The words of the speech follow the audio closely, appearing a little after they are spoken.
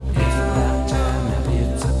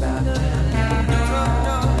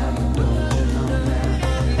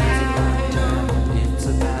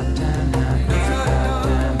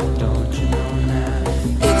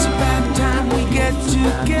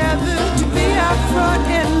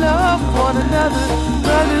other,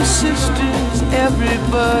 brothers, sisters,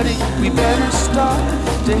 everybody. We better start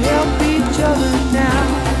to help each other now.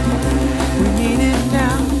 We need it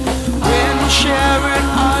now. When we're sharing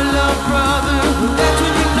our love, brother, that's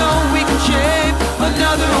when you know we can shape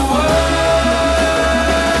another world.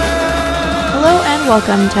 Hello and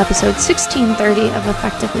welcome to episode 1630 of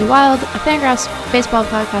Effectively Wild, a Fangraphs baseball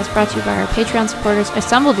podcast brought to you by our Patreon supporters. I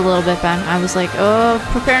stumbled a little bit, Ben. I was like,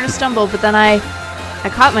 preparing to stumble, but then I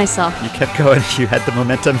caught myself. You kept going. You had the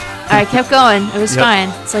momentum. I kept going. It was Yep. fine.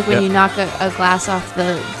 It's like when Yep. you knock a glass off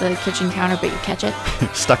the kitchen counter, but you catch it.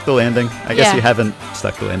 Stuck the landing. I guess Yeah. you haven't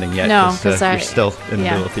stuck the landing yet. No, because you're still in the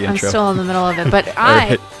middle of the intro. I'm still in the middle of it. But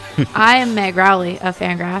Right. I am Meg Rowley of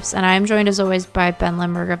Fangraphs, and I am joined as always by Ben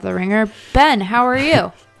Lindbergh of The Ringer. Ben, how are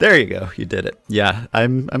you? There you go. You did it. Yeah,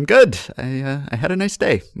 I'm good. I had a nice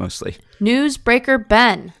day, mostly. Newsbreaker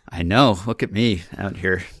Ben. I know. Look at me out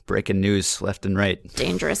here breaking news left and right.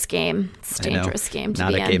 Dangerous game. It's a dangerous game to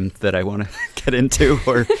Not be a in. game that I want to get into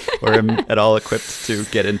or am at all equipped to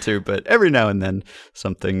get into, but every now and then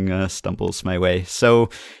something stumbles my way. So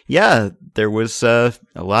yeah, there was a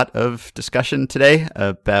lot of discussion today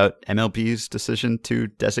about MLB's decision to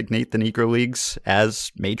designate the Negro Leagues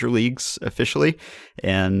as major leagues officially.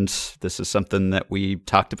 And this is something that we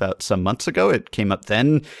talked about some months ago. It came up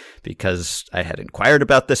then because I had inquired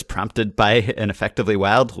about this, prompted by an Effectively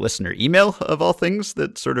Wild listener email of all things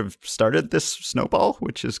that sort of started this snowball,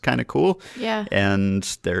 which is kind of cool. Yeah. And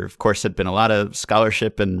there, of course, had been a lot of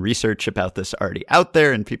scholarship and research about this already out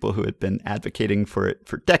there, and people who had been advocating for it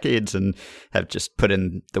for decades and have just put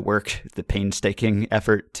in the work, the painstaking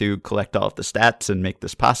effort to collect all of the stats and make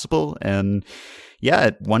this possible. And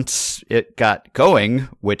yeah, once it got going,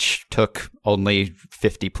 which took only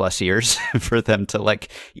 50 plus years for them to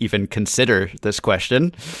even consider this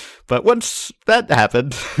question. But once that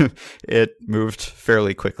happened, it moved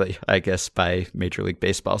fairly quickly, I guess, by Major League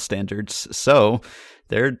Baseball standards. So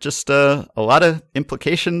there are just a lot of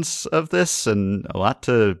implications of this and a lot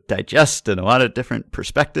to digest and a lot of different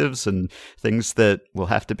perspectives and things that will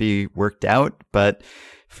have to be worked out. But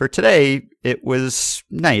for today, it was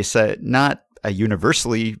nice. Not a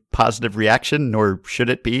universally positive reaction, nor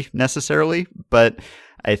should it be necessarily, but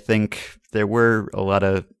I think there were a lot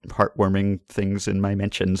of heartwarming things in my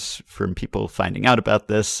mentions from people finding out about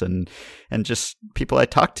this and just people I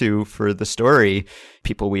talked to for the story.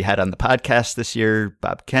 People we had on the podcast this year,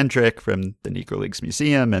 Bob Kendrick from the Negro Leagues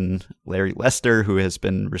Museum and Larry Lester, who has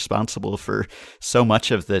been responsible for so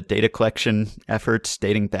much of the data collection efforts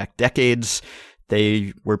dating back decades.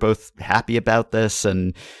 They were both happy about this,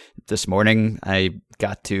 and this morning I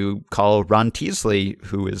got to call Ron Teasley,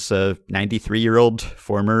 who is a 93-year-old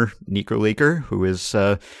former Negro Leaguer, who is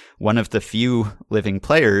one of the few living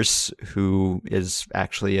players who is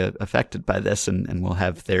actually affected by this and will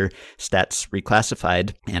have their stats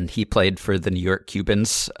reclassified. And he played for the New York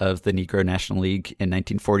Cubans of the Negro National League in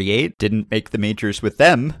 1948, didn't make the majors with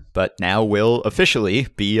them, but now will officially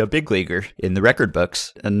be a big leaguer in the record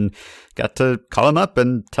books. And got to call him up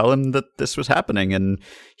and tell him that this was happening, and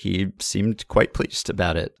he seemed quite pleased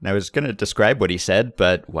about it. And I was going to describe what he said,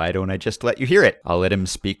 but why don't I just let you hear it? I'll let him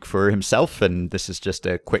speak for himself, and this is just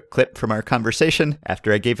a quick clip from our conversation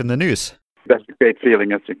after I gave him the news. That's a great feeling.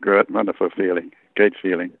 That's a great, wonderful feeling. Great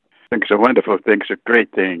feeling. I think it's a wonderful thing. It's a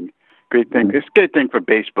great thing. Great thing. It's a great thing for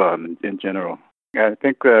baseball in general. I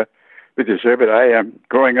think we deserve it.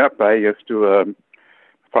 Growing up, I used to,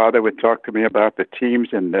 father would talk to me about the teams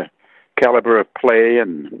and the caliber of play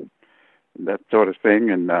and that sort of thing.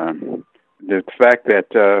 And the fact that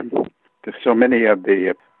there's so many of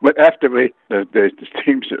the, but after the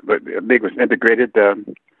teams, the league was integrated,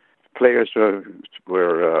 players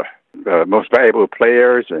were most valuable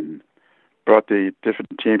players and brought the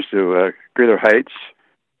different teams to greater heights.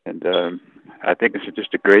 And I think it's just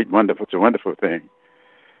it's a wonderful thing.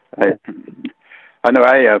 I know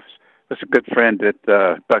I have a good friend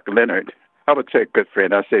that Buck Leonard. I would say a good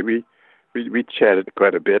friend. I say we chatted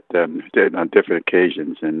quite a bit on different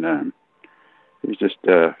occasions, and he's just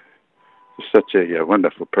such a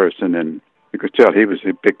wonderful person, and you could tell he was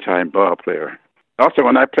a big-time ball player. Also,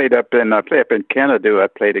 when I played up in Canada, I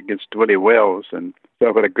played against Willie Wells, and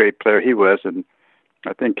saw what a great player he was, and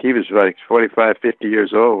I think he was like 45, 50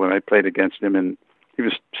 years old when I played against him, and he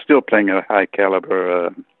was still playing at a high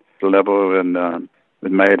caliber level, and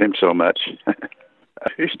admired him so much. I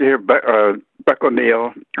used to hear Buck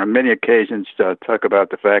O'Neill on many occasions talk about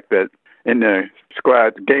the fact that in the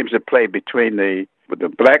squad games that played between the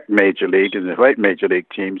black major league and the white major league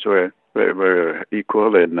teams were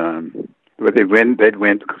equal, and where they'd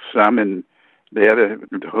win some, and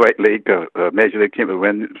the white league major league team would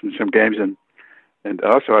win some games, and And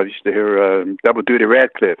also, I used to hear Double Duty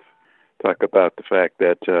Radcliffe talk about the fact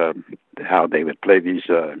that how they would play these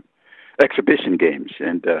exhibition games.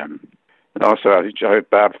 And also, I heard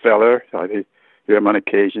Bob Feller, I hear him on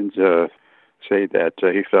occasions say that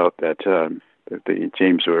he felt that the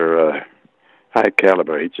teams were high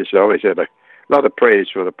caliber. He just always had a lot of praise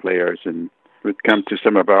for the players, and would come to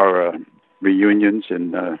some of our reunions,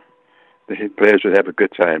 and the players would have a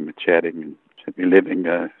good time chatting and reliving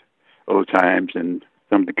old times and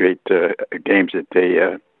some of the great games that they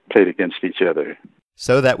played against each other.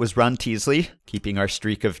 So that was Ron Teasley, keeping our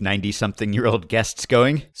streak of 90-something-year-old guests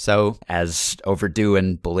going. So as overdue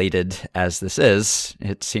and belated as this is,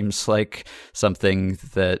 it seems like something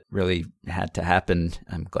that really had to happen.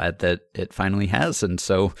 I'm glad that it finally has. And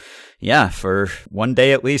so, yeah, for one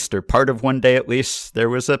day at least, or part of one day at least, there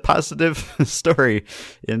was a positive story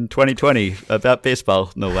in 2020 about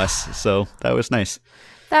baseball, no less. So that was nice.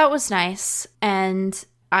 That was nice. And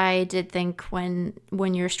I did think when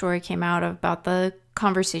your story came out about the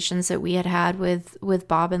conversations that we had with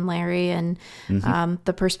Bob and Larry, and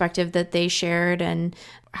the perspective that they shared, and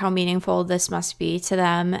how meaningful this must be to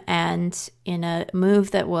them, and in a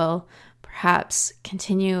move that will perhaps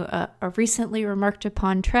continue a recently remarked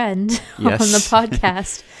upon trend on the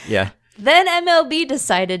podcast. Yeah. Then MLB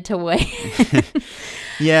decided to weigh in.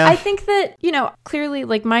 Yeah. I think that, clearly,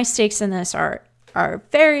 like, my stakes in this are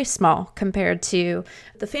very small compared to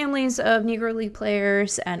the families of Negro League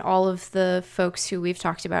players and all of the folks who we've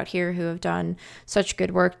talked about here who have done such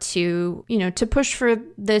good work to push for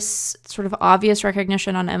this sort of obvious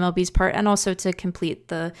recognition on MLB's part, and also to complete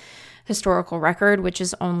the historical record, which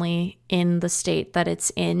is only in the state that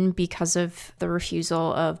it's in because of the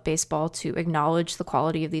refusal of baseball to acknowledge the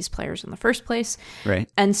quality of these players in the first place. Right.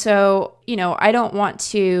 And so, I don't want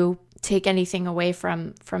to take anything away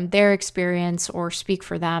from their experience or speak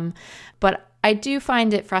for them, but I do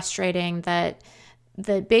find it frustrating that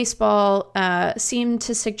baseball seemed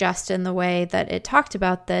to suggest in the way that it talked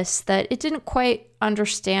about this that it didn't quite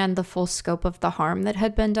understand the full scope of the harm that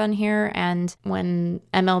had been done here. And when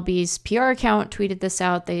MLB's PR account tweeted this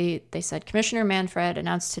out, they said Commissioner Manfred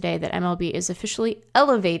announced today that MLB is officially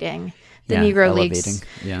elevating the Negro Leagues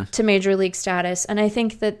to Major League status. And I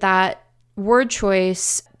think that word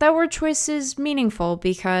choice is meaningful,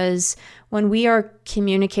 because when we are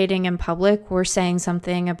communicating in public, we're saying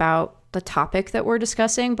something about the topic that we're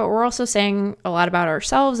discussing, but we're also saying a lot about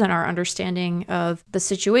ourselves and our understanding of the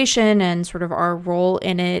situation and sort of our role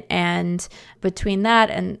in it. And between that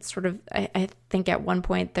and sort of, I think at one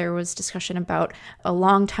point there was discussion about a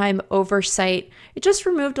long time oversight. It just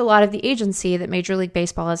removed a lot of the agency that Major League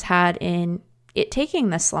Baseball has had in it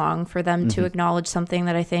taking this long for them to acknowledge something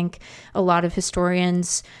that I think a lot of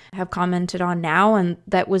historians have commented on now, and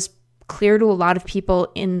that was clear to a lot of people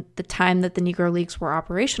in the time that the Negro Leagues were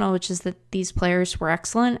operational, which is that these players were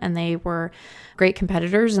excellent and they were great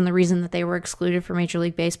competitors, and the reason that they were excluded from Major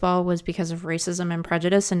League Baseball was because of racism and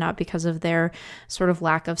prejudice and not because of their sort of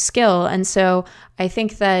lack of skill. And so I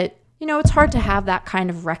think that it's hard to have that kind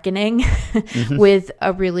of reckoning with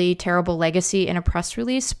a really terrible legacy in a press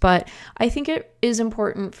release, but I think it is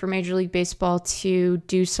important for Major League Baseball to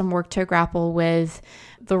do some work to grapple with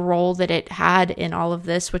the role that it had in all of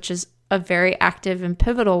this, which is a very active and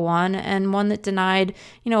pivotal one, and one that denied,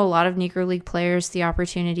 a lot of Negro League players the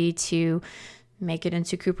opportunity to make it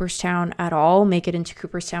into Cooperstown at all, make it into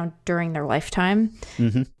Cooperstown during their lifetime.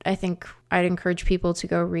 I think I'd encourage people to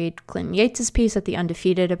go read Clinton Yates' piece at The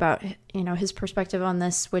Undefeated about, his perspective on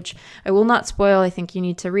this, which I will not spoil. I think you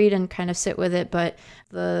need to read and kind of sit with it. But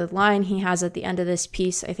the line he has at the end of this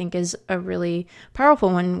piece, I think, is a really powerful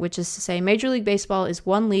one, which is to say, Major League Baseball is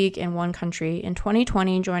one league in one country. In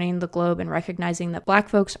 2020, joining the globe and recognizing that Black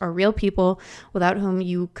folks are real people without whom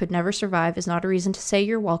you could never survive is not a reason to say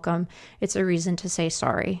you're welcome. It's a reason to say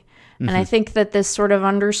sorry. And I think that this sort of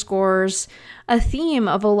underscores a theme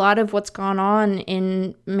of a lot of what's gone on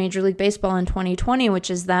in Major League Baseball in 2020, which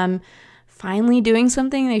is them finally doing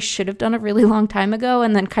something they should have done a really long time ago,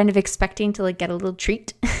 and then kind of expecting to get a little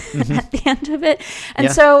treat at the end of it.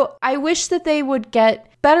 And so I wish that they would get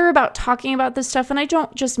better about talking about this stuff. And I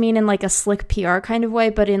don't just mean in a slick PR kind of way,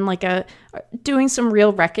 but in a doing some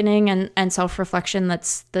real reckoning and self-reflection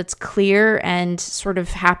that's clear and sort of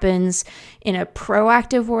happens in a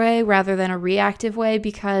proactive way rather than a reactive way,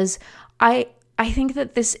 because I think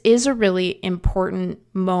that this is a really important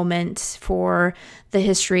moment for the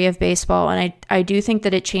history of baseball. And I do think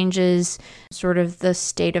that it changes sort of the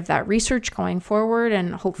state of that research going forward,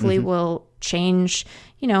 and hopefully will change,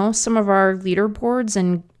 some of our leaderboards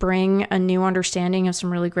and bring a new understanding of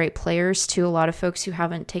some really great players to a lot of folks who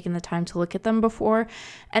haven't taken the time to look at them before.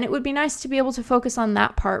 And it would be nice to be able to focus on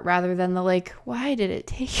that part rather than the why did it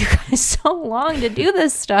take you guys so long to do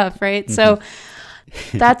this stuff, right? So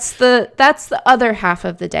that's the other half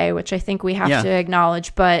of the day, which I think we have to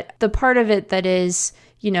acknowledge. But the part of it that is,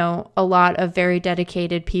 a lot of very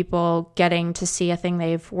dedicated people getting to see a thing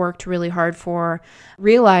they've worked really hard for,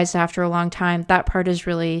 realized after a long time, that part is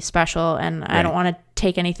really special. And I don't want to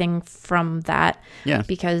take anything from that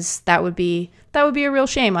because that would be a real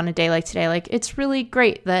shame on a day like today. It's really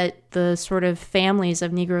great that the sort of families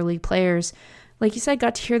of Negro League players, like you said,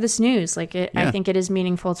 got to hear this news. I think it is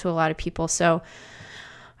meaningful to a lot of people. So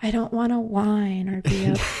I don't want to whine or be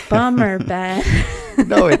a bummer, Ben.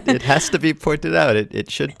 No, it has to be pointed out. It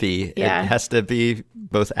should be. Yeah. It has to be,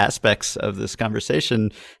 both aspects of this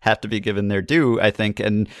conversation have to be given their due, I think.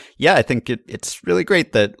 And I think it's really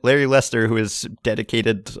great that Larry Lester, who has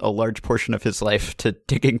dedicated a large portion of his life to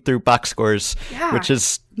digging through box scores, which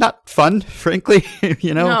is not fun, frankly,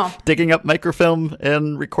 No. digging up microfilm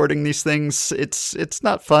and recording these things. It's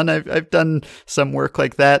not fun. I've done some work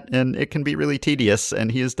like that, and it can be really tedious,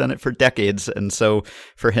 and he has done it for decades. And so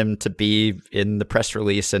for him to be in the press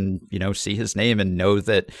release and, see his name and know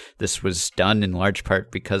that this was done in large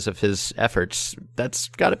part because of his efforts, that's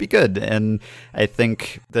got to be good. And I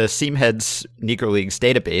think the Seamheads Negro Leagues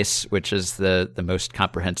database, which is the most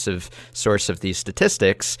comprehensive source of these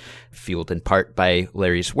statistics, fueled in part by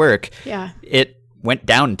Larry's work, it went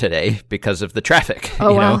down today because of the traffic,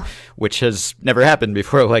 which has never happened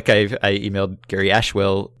before. I emailed Gary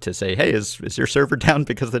Ashwell to say, hey, is your server down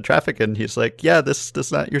because of the traffic? And he's like, yeah, this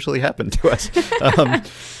does not usually happen to us.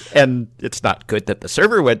 And it's not good that the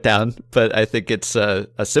server went down, but I think it's a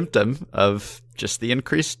symptom of just the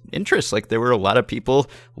increased interest. There were a lot of people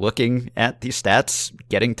looking at these stats,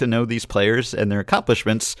 getting to know these players and their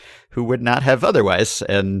accomplishments who would not have otherwise.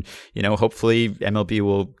 And, hopefully MLB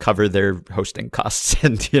will cover their hosting costs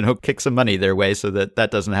and, kick some money their way so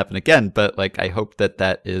that doesn't happen again. But I hope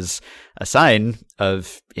that is a sign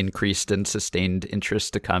of increased and sustained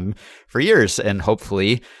interest to come for years. And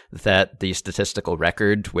hopefully that the statistical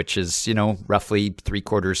record, which is, roughly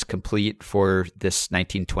 3/4 complete for this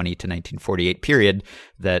 1920 to 1948 period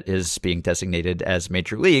that is being designated as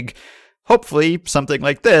Major League, hopefully something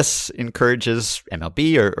like this encourages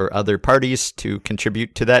MLB or other parties to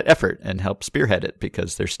contribute to that effort and help spearhead it,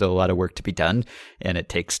 because there's still a lot of work to be done, and it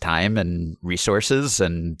takes time and resources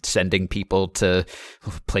and sending people to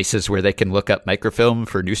places where they can look up microfilm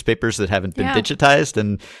for newspapers that haven't been digitized.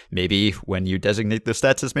 And maybe when you designate the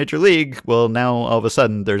stats as Major League, well, now all of a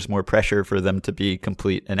sudden there's more pressure for them to be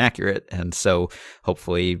complete and accurate. And so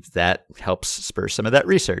hopefully that helps spur some of that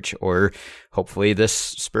research, or hopefully this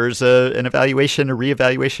spurs a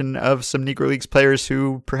reevaluation of some Negro Leagues players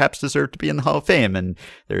who perhaps deserve to be in the Hall of Fame. And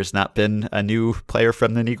there's not been a new player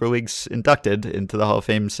from the Negro Leagues inducted into the Hall of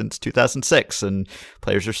Fame since 2006, and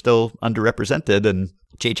players are still underrepresented. And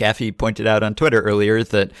Jay Jaffe pointed out on Twitter earlier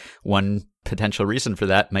that one potential reason for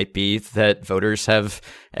that might be that voters have,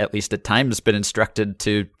 at least at times, been instructed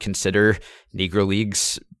to consider Negro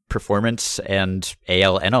Leagues performance and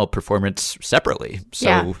AL/NL performance separately.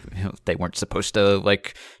 So they weren't supposed to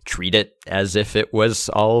treat it as if it was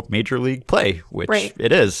all Major League play, which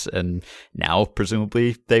it is. And now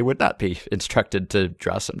presumably they would not be instructed to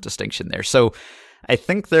draw some distinction there. So I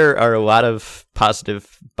think there are a lot of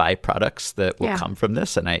positive byproducts that will come from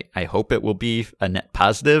this, and I hope it will be a net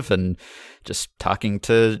positive. And just talking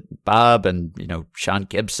to Bob and Sean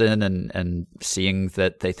Gibson and seeing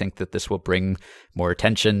that they think that this will bring more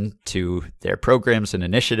attention to their programs and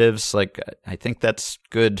initiatives, I think that's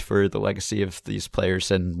good for the legacy of these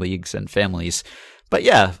players and leagues and families. But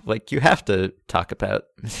you have to talk about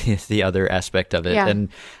the other aspect of it. And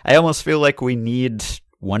I almost feel like we need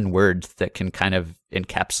one word that can kind of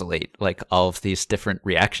encapsulate all of these different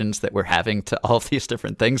reactions that we're having to all of these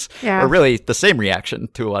different things, or really the same reaction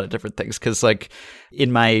to a lot of different things. Because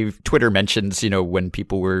in my Twitter mentions, when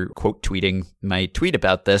people were quote tweeting my tweet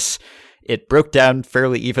about this, it broke down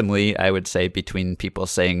fairly evenly, I would say, between people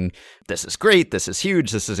saying, this is great, this is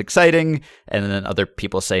huge, this is exciting, and then other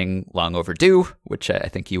people saying long overdue, which I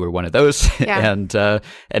think you were one of those, and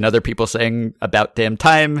other people saying about damn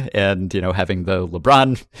time, and, having the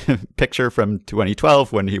LeBron picture from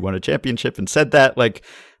 2012 when he won a championship and said that,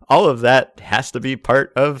 all of that has to be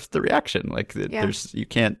part of the reaction. You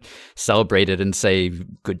can't celebrate it and say,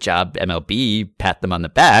 good job, MLB, pat them on the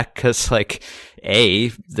back, because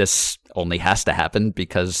this only has to happen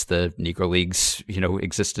because the Negro Leagues,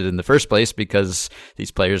 existed in the first place because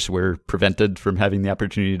these players were prevented from having the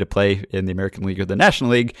opportunity to play in the American League or the National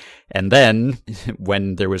League. And then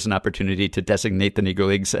when there was an opportunity to designate the Negro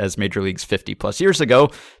Leagues as major leagues 50 plus years ago,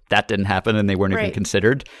 that didn't happen and they weren't even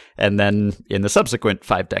considered. And then in the subsequent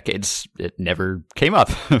 5 decades, it never came up.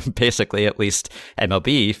 Basically, at least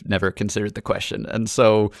MLB never considered the question. And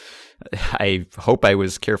so I hope I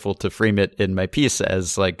was careful to frame it in my piece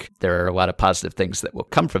as like, there are a lot of positive things that will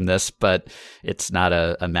come from this, but it's not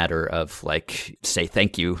a matter of like, say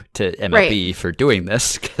thank you to MLB for doing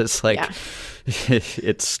this, because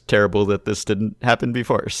it's terrible that this didn't happen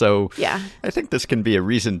before. So I think this can be a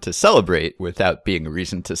reason to celebrate without being a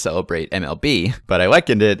reason to celebrate MLB. But I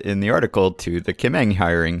likened it in the article to the Kim Ng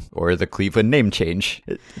hiring or the Cleveland name change.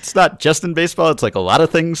 It's not just in baseball. It's like a lot of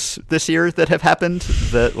things this year that have happened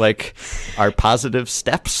that like are positive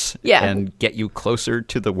steps and get you closer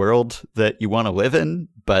to the world that you want to live in,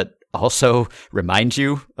 but also remind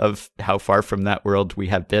you of how far from that world we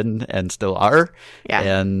have been and still are.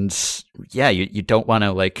 And you don't want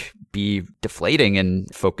to like be deflating and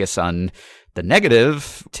focus on the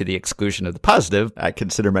negative to the exclusion of the positive. I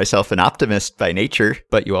consider myself an optimist by nature,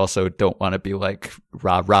 but you also don't want to be like,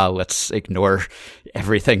 rah, rah, let's ignore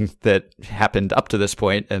everything that happened up to this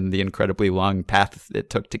point and the incredibly long path it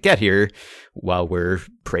took to get here while we're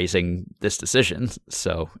praising this decision.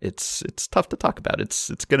 So it's tough to talk about. It's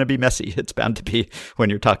going to be messy. It's bound to be when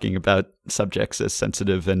you're talking about subjects as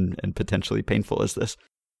sensitive and potentially painful as this.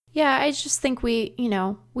 Yeah, I just think we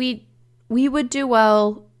would do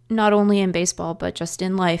well, not only in baseball, but just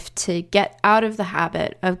in life, to get out of the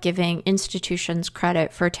habit of giving institutions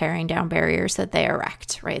credit for tearing down barriers that they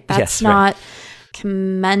erect, right? That's not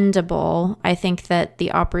commendable. I think that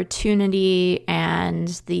the opportunity and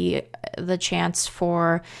the chance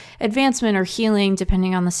for advancement or healing,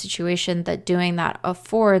 depending on the situation that doing that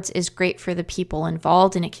affords, is great for the people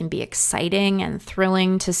involved, and it can be exciting and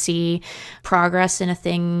thrilling to see progress in a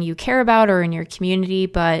thing you care about or in your community.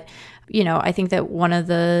 But I think that one of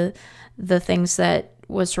the things that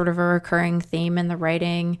was sort of a recurring theme in the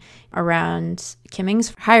writing around Kim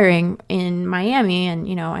Ng's hiring in Miami, and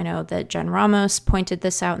I know that Jen Ramos pointed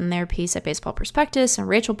this out in their piece at Baseball Prospectus, and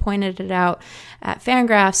Rachel pointed it out at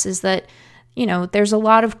Fangraphs, is that there's a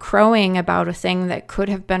lot of crowing about a thing that could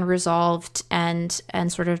have been resolved and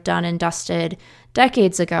sort of done and dusted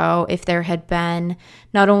decades ago if there had been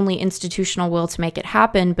not only institutional will to make it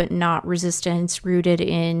happen, but not resistance rooted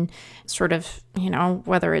in sort of,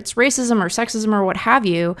 whether it's racism or sexism or what have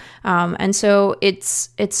you. And so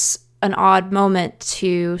it's an odd moment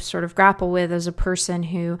to sort of grapple with as a person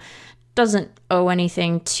who doesn't owe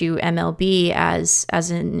anything to MLB as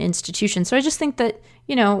an institution. So I just think that,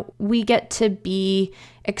 we get to be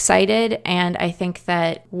excited. And I think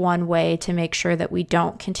that one way to make sure that we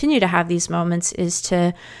don't continue to have these moments is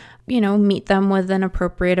to, meet them with an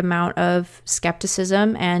appropriate amount of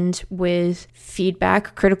skepticism and with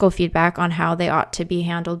feedback, critical feedback on how they ought to be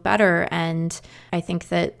handled better. And I think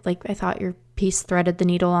that, I thought your piece threaded the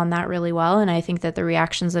needle on that really well. And I think that the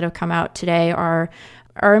reactions that have come out today are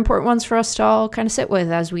important ones for us to all kind of sit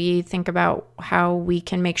with as we think about how we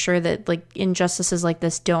can make sure that injustices like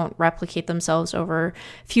this don't replicate themselves over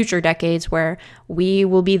future decades where we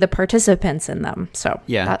will be the participants in them. So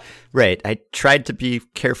right. I tried to be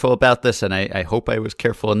careful about this, and I hope I was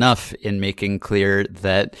careful enough in making clear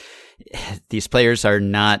that these players are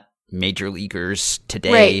not major leaguers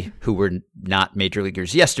today who were not major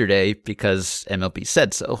leaguers yesterday because MLB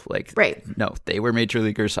said so. No, they were major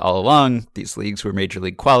leaguers all along. These leagues were major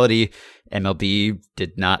league quality. MLB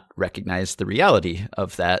did not recognize the reality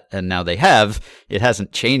of that, and now they have. It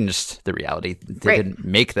hasn't changed the reality. They didn't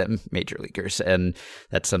make them major leaguers, and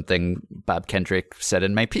that's something Bob Kendrick said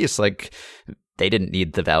in my piece. They didn't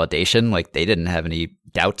need the validation. They didn't have any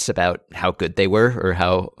doubts about how good they were or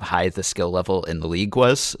how high the skill level in the league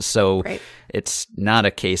was. So it's not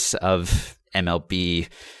a case of MLB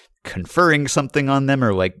conferring something on them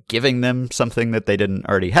or giving them something that they didn't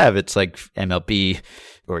already have. It's MLB,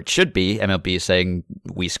 or it should be MLB saying,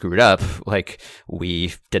 we screwed up.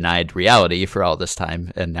 We denied reality for all this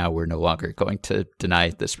time, and now we're no longer going to deny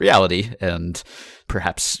this reality. And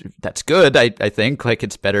perhaps that's good. I think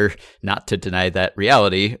it's better not to deny that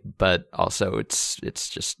reality, but also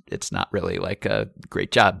it's not really a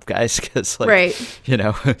great job, guys, because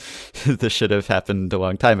this should have happened a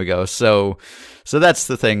long time ago. So that's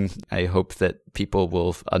the thing. I hope that people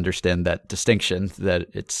will understand that distinction, that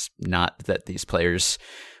it's not that these players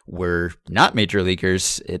were not major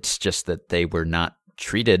leaguers. It's just that they were not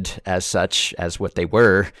treated as such as what they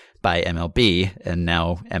were by MLB. And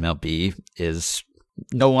now MLB is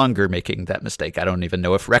no longer making that mistake. I don't even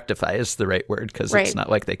know if rectify is the right word, because it's not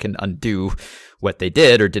like they can undo what they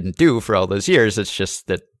did or didn't do for all those years. It's just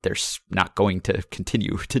that they're not going to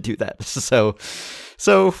continue to do that. So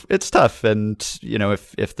it's tough. And, you know,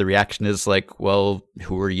 if the reaction is like, well,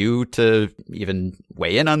 who are you to even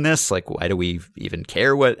weigh in on this? Like, why do we even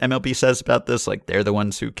care what MLB says about this? Like, they're the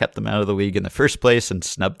ones who kept them out of the league in the first place and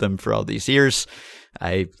snubbed them for all these years.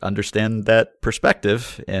 I understand that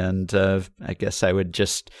perspective, and I guess I would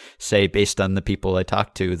just say, based on the people I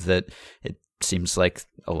talked to, that it seems like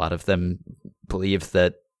a lot of them believe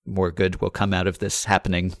that more good will come out of this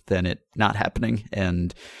happening than it not happening.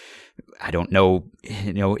 And I don't know,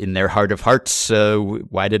 you know, in their heart of hearts,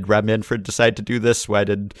 why did Rob Manfred decide to do this? Why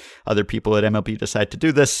did other people at MLB decide to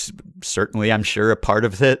do this? Certainly, I'm sure a part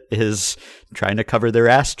of it is trying to cover their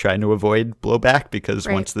ass, trying to avoid blowback, because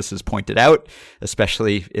once this is pointed out,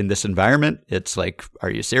 especially in this environment, it's like,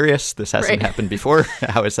 are you serious? This hasn't happened before.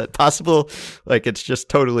 How is that possible? Like, it's just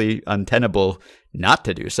totally untenable not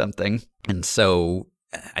to do something. And so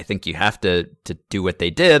I think you have to do what they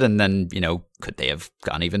did. And then, you know, could they have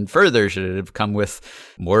gone even further? Should it have come with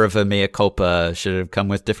more of a mea culpa? Should it have come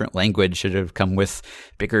with different language? Should it have come with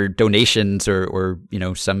bigger donations or you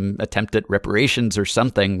know, some attempt at reparations or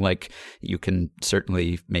something? Like, you can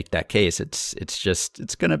certainly make that case. It's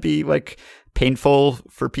going to be like painful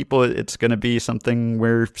for people. It's going to be something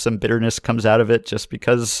where some bitterness comes out of it just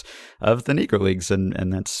because of the Negro Leagues.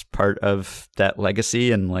 And that's part of that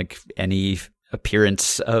legacy. And like any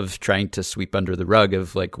appearance of trying to sweep under the rug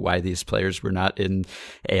of like why these players were not in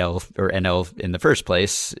AL or NL in the first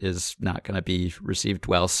place is not going to be received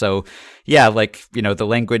well. So yeah, like, you know, the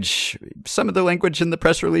language, some of the language in the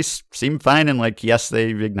press release seemed fine. And like, yes,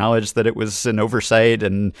 they acknowledged that it was an oversight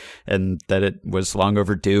and that it was long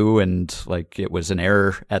overdue and like it was an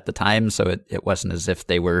error at the time. So it wasn't as if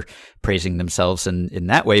they were praising themselves in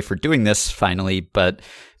that way for doing this finally, but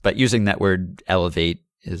using that word elevate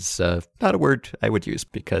is not a word I would use,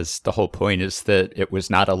 because the whole point is that it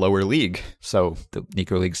was not a lower league. So the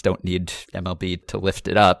Negro Leagues don't need MLB to lift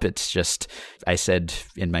it up. It's just, I said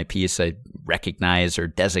in my piece, I recognize or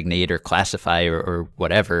designate or classify or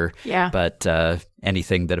whatever. Yeah. But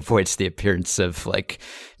anything that avoids the appearance of like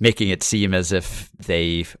making it seem as if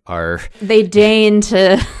they deign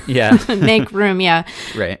to yeah. make room. Yeah.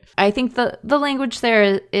 Right. I think the language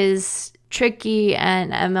there is tricky,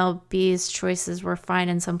 and MLB's choices were fine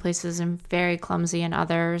in some places and very clumsy in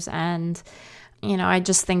others. And, you know, I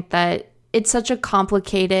just think that it was such a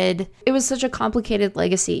complicated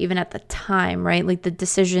legacy even at the time, right? Like the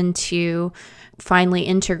decision to finally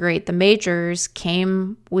integrate the majors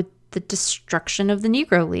came with the destruction of the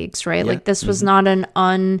Negro Leagues, right? Yeah. Like this was not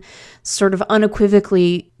an sort of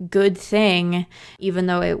unequivocally good thing, even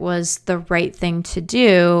though it was the right thing to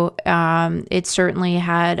do. It certainly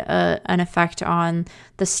had an effect on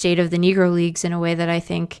the state of the Negro Leagues in a way that I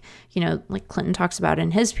think, you know, like Clinton talks about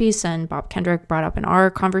in his piece and Bob Kendrick brought up in our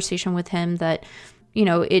conversation with him, that, you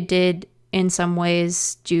know, it did in some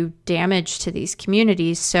ways do damage to these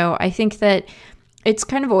communities. So I think that it's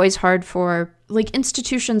kind of always hard for, like,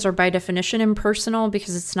 institutions are by definition impersonal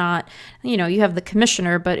because it's not, you know, you have the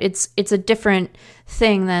commissioner, but it's a different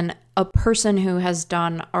thing than a person who has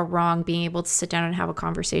done a wrong being able to sit down and have a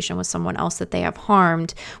conversation with someone else that they have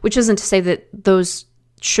harmed, which isn't to say that those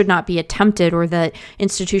should not be attempted or that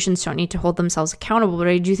institutions don't need to hold themselves accountable. But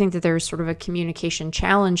I do think that there's sort of a communication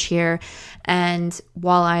challenge here. And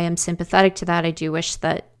while I am sympathetic to that, I do wish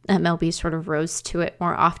that MLB sort of rose to it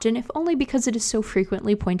more often, if only because it is so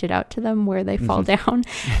frequently pointed out to them where they fall down,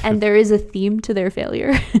 and there is a theme to their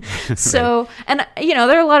failure. So, and you know,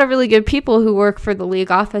 there are a lot of really good people who work for the league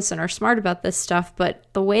office and are smart about this stuff, but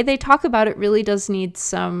the way they talk about it really does need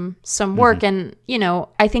some work. And, you know,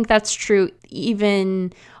 I think that's true,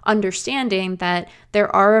 even understanding that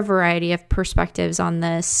there are a variety of perspectives on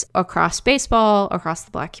this across baseball, across the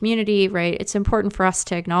Black community, right? It's important for us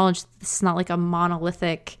to acknowledge that this is not like a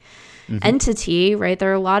monolithic entity, right? There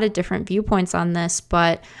are a lot of different viewpoints on this,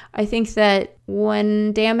 but I think that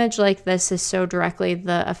when damage like this is so directly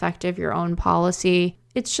the effect of your own policy,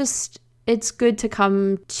 it's good to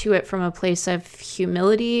come to it from a place of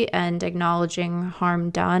humility and acknowledging harm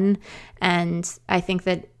done. And I think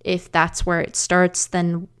that if that's where it starts,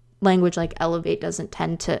 then language like elevate doesn't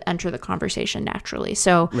tend to enter the conversation naturally.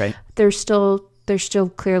 So there's still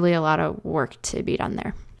clearly a lot of work to be done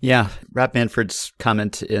there. Yeah. Rob Manfred's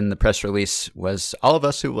comment in the press release was, "All of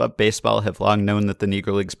us who love baseball have long known that the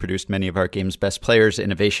Negro Leagues produced many of our game's best players,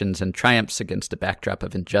 innovations, and triumphs against a backdrop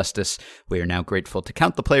of injustice. We are now grateful to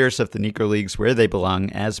count the players of the Negro Leagues where they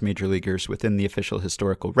belong as major leaguers within the official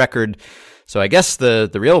historical record." So I guess the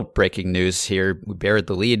real breaking news here, we buried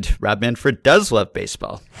the lead. Rob Manfred does love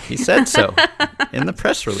baseball. He said so in the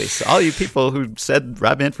press release. All you people who said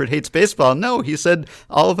Rob Manfred hates baseball, no, he said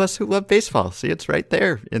all of us who love baseball. See, it's right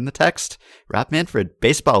there in the text. Rob Manfred,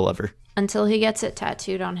 baseball lover. Until he gets it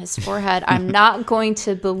tattooed on his forehead. I'm not going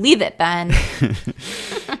to believe it, Ben.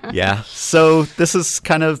 Yeah. So this is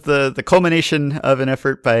kind of the culmination of an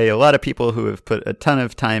effort by a lot of people who have put a ton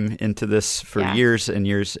of time into this for years and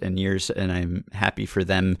years and years, and I'm happy for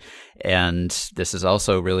them. And this is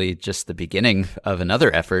also really just the beginning of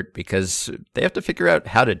another effort because they have to figure out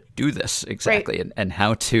how to do this exactly, right, and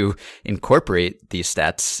how to incorporate these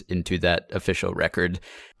stats into that official record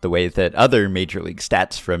the way that other major league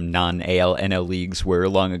stats from non-AL, NL leagues were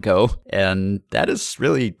long ago. And that is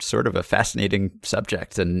really sort of a fascinating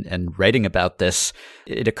subject. And writing about this,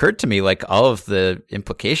 it occurred to me like all of the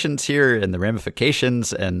implications here and the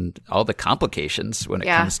ramifications and all the complications when it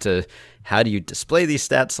comes to how do you display these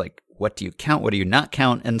stats, like what do you count, what do you not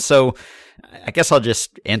count? And so I guess I'll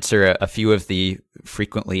just answer a few of the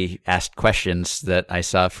frequently asked questions that I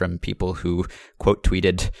saw from people who quote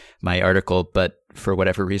tweeted my article, but for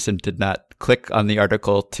whatever reason did not click on the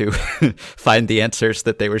article to find the answers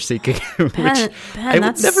that they were seeking. Ben, I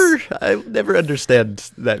never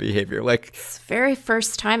understand that behavior. Like, it's the very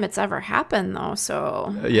first time it's ever happened, though.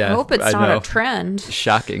 So I yeah, hope it's not a trend.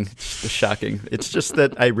 Shocking. Shocking. It's just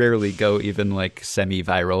that I rarely go even like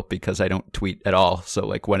semi-viral because I don't tweet at all. So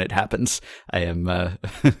like when it happens, I am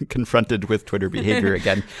confronted with Twitter behavior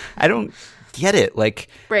again. I don't get it. Like,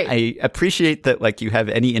 right. I appreciate that like you have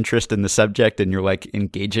any interest in the subject and you're like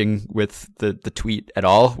engaging with the tweet at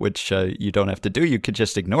all, which you don't have to do. You could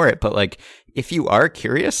just ignore it. But like, if you are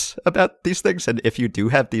curious about these things and if you do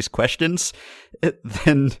have these questions,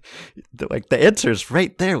 then like the answer is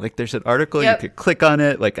right there. Like there's an article, you could click on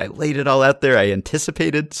it. Like I laid it all out there. I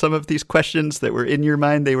anticipated some of these questions that were in your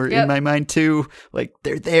mind. They were in my mind too. Like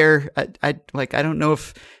they're there. I don't know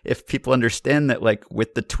if people understand that like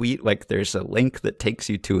with the tweet, like there's a link that takes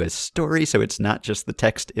you to a story. So it's not just the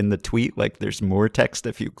text in the tweet. Like there's more text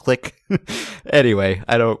if you click. Anyway,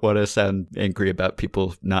 I don't want to sound angry about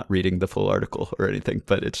people not reading the full article or anything,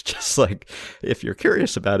 but it's just like, if you're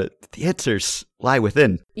curious about it, the answers lie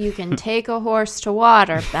within. You can take a horse to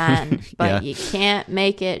water, Ben, but you can't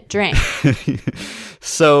make it drink.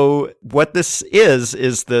 So what this is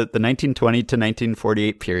the 1920 to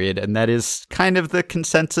 1948 period, and that is kind of the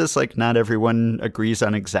consensus. Like not everyone agrees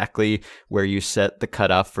on exactly where you set the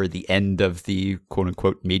cutoff for the end of the quote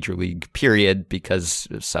unquote major league period, because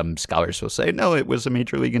some scholars will say, no, it was a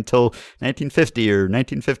major league until 1950 or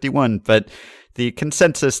 1951. But the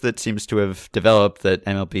consensus that seems to have developed, that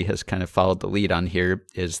MLB has kind of followed the lead on here,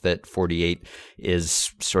 is that 48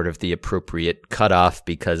 is sort of the appropriate cutoff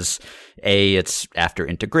because A, it's after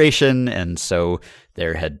integration, and so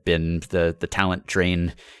there had been the talent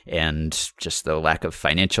drain and just the lack of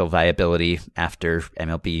financial viability after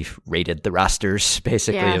MLB raided the rosters,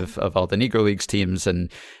 basically, of all the Negro Leagues teams, and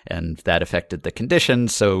that affected the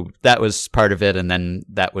conditions. So that was part of it. And then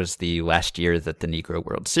that was the last year that the Negro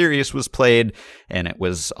World Series was played. And it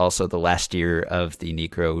was also the last year of the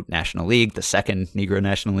Negro National League, the second Negro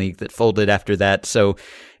National League that folded after that. So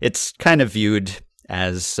it's kind of viewed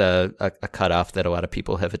as a cutoff that a lot of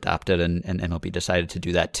people have adopted, and MLB decided to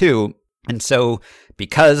do that too. And so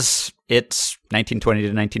because it's 1920 to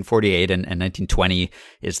 1948 and 1920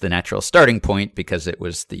 is the natural starting point because it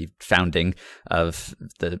was the founding of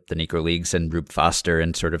the Negro Leagues and Rube Foster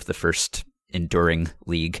and sort of the first enduring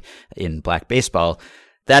league in black baseball,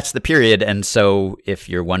 that's the period. And so if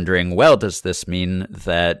you're wondering, well, does this mean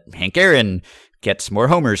that Hank Aaron gets more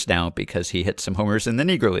homers now because he hit some homers in the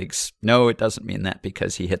Negro Leagues? No, it doesn't mean that,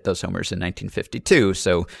 because he hit those homers in 1952.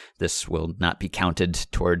 So this will not be counted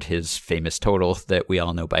toward his famous total that we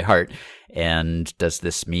all know by heart. And does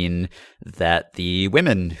this mean that the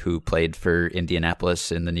women who played for Indianapolis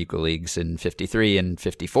in the Negro Leagues in 53 and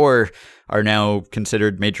 54 are now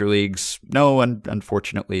considered major leagues? No,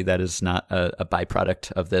 unfortunately, that is not a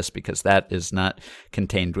byproduct of this, because that is not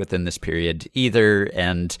contained within this period either.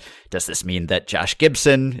 And does this mean that Josh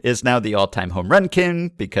Gibson is now the all-time home run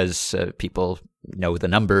king because people know the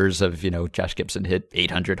numbers of, Josh Gibson hit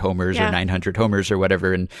 800 homers or 900 homers or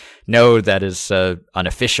whatever? And no, that is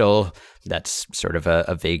unofficial. That's sort of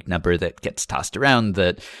a vague number that gets tossed around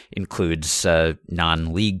that includes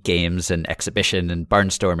non-league games and exhibition and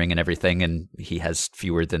barnstorming and everything. And he has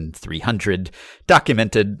fewer than 300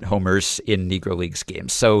 documented homers in Negro Leagues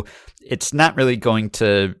games. So it's not really going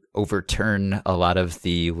to overturn a lot of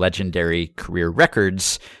the legendary career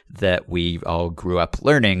records that we all grew up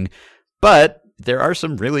learning. But there are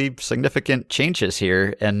some really significant changes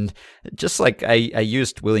here. And just like I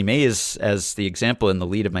used Willie Mays as the example in the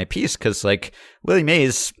lead of my piece, because like Willie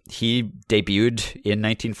Mays, he debuted in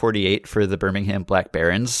 1948 for the Birmingham Black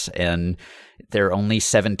Barons, and there are only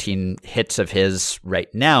 17 hits of his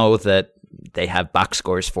right now that they have box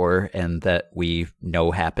scores for and that we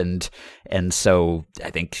know happened. And so I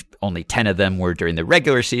think only 10 of them were during the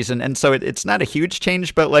regular season. And so it's not a huge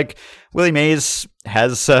change, but like Willie Mays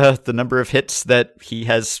has the number of hits that he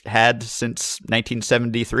has had since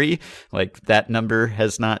 1973. Like that number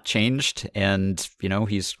has not changed. And, you know,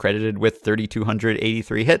 he's credited with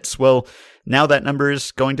 3,283 hits. Well, now that number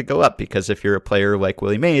is going to go up because if you're a player like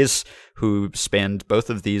Willie Mays, who spanned both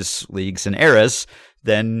of these leagues and eras,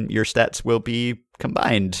 then your stats will be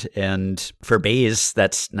combined. And for Mays,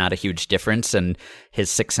 that's not a huge difference. And his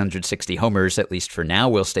 660 homers, at least for now,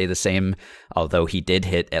 will stay the same, although he did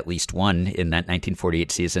hit at least one in that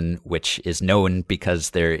 1948 season, which is known because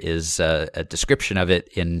there is a description of it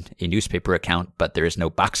in a newspaper account, but there is no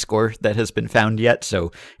box score that has been found yet.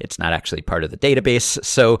 So it's not actually part of the database.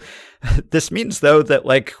 So this means, though, that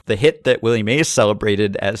like the hit that Willie Mays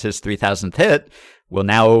celebrated as his 3,000th hit will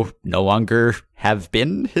now no longer have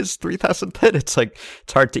been his 3,000th hit. It's like,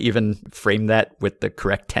 it's hard to even frame that with the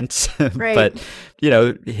correct tense. Right. But, you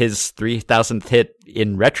know, his 3,000th hit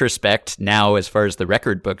in retrospect now, as far as the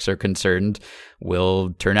record books are concerned,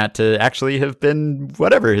 will turn out to actually have been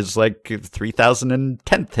whatever, his like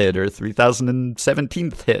 3,010th hit or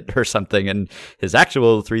 3,017th hit or something. And his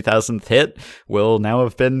actual 3,000th hit will now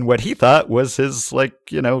have been what he thought was his like,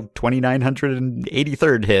 you know,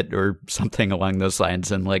 2,983rd hit or something along those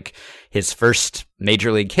lines. And like his first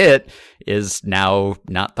major league hit is now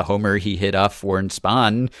not the homer he hit off Warren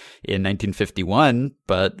Spahn in 1951,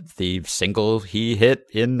 but the single he hit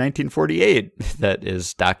in 1948 that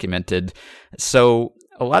is documented. So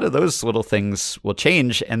a lot of those little things will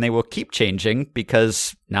change, and they will keep changing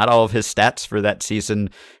because not all of his stats for that season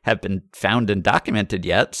have been found and documented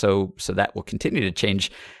yet. So that will continue to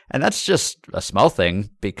change. And that's just a small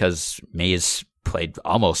thing because Mays played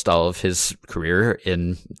almost all of his career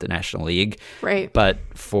in the National League. Right. But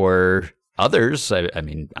for others, I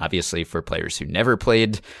mean, obviously for players who never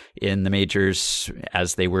played in the majors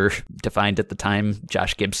as they were defined at the time,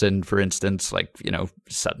 Josh Gibson, for instance, like, you know,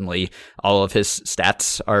 suddenly all of his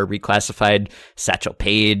stats are reclassified. Satchel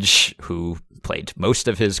Paige, who played most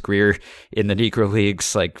of his career in the Negro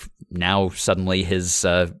Leagues, like now suddenly his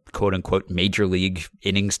quote unquote major league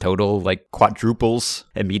innings total like quadruples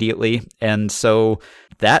immediately. And so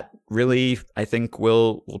that really, I think,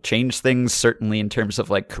 will change things, certainly in terms of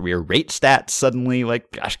like career rate stats. Suddenly, like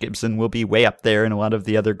Josh Gibson will be way up there, and a lot of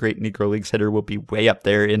the other great Negro Leagues hitter will be way up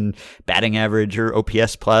there in batting average or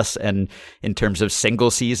OPS plus. And in terms of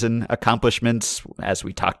single season accomplishments, as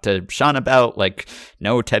we talked to Sean about, like,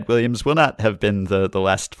 no, Ted Williams will not have been the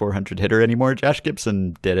last 400 hitter anymore. Josh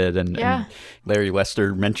Gibson did it. And Larry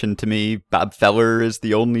Lester mentioned to me Bob Feller is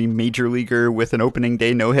the only major leaguer with an opening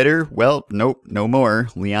day no-hitter. Well, nope, no more.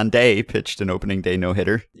 Leon Day pitched an opening day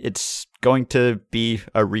no-hitter. It's going to be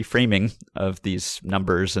a reframing of these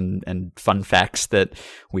numbers and fun facts that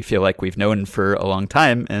we feel like we've known for a long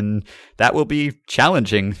time. And that will be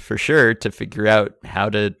challenging for sure to figure out how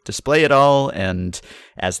to display it all. And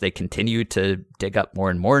as they continue to dig up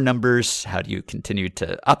more and more numbers, how do you continue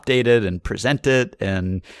to update it and present it?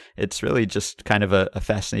 And it's really just kind of a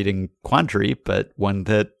fascinating quandary, but one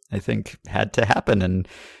that I think had to happen. And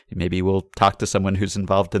maybe we'll talk to someone who's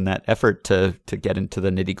involved in that effort to get into the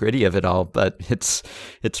nitty gritty of it all. But it's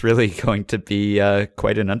really going to be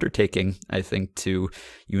quite an undertaking, I think, to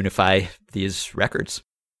unify these records.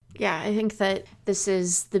 Yeah, I think that this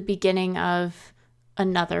is the beginning of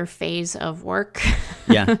another phase of work.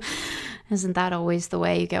 Yeah. Isn't that always the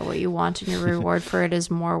way? You get what you want and your reward for it is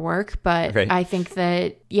more work. But right. I think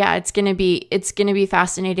that, yeah, it's going to be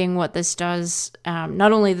fascinating what this does.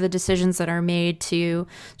 Not only the decisions that are made to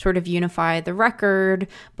sort of unify the record,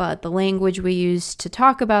 but the language we use to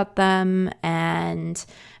talk about them and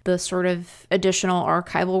the sort of additional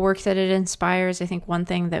archival work that it inspires. I think one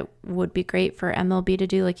thing that would be great for MLB to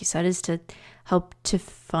do, like you said, is to help to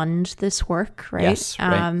fund this work, right? Yes,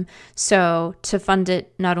 right. So to fund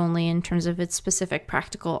it not only in terms of its specific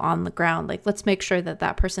practical on the ground, like let's make sure that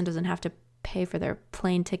that person doesn't have to pay for their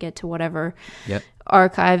plane ticket to whatever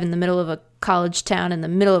archive in the middle of a college town in the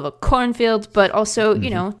middle of a cornfield, but also, you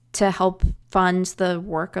know, to help fund the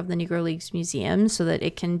work of the Negro Leagues Museum so that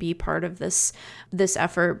it can be part of this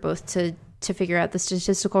effort, both to figure out the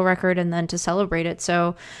statistical record and then to celebrate it.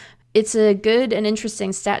 So it's a good and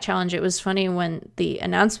interesting stat challenge. It was funny when the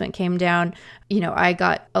announcement came down, I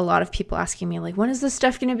got a lot of people asking me like, when is this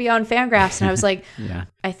stuff going to be on Fangraphs? And I was like, Yeah.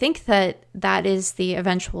 I think that is the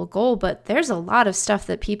eventual goal, but there's a lot of stuff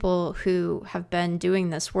that people who have been doing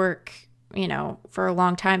this work, for a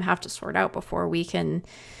long time have to sort out before we can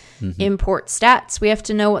import stats. We have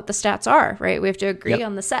to know what the stats are, right? We have to agree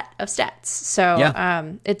on the set of stats. So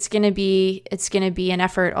it's going to be an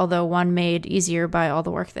effort, although one made easier by all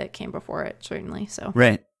the work that came before it, certainly. So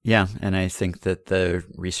Right. Yeah. And I think that the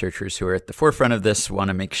researchers who are at the forefront of this want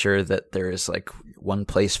to make sure that there is like one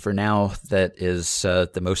place for now that is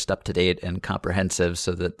the most up to date and comprehensive,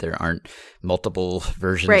 so that there aren't multiple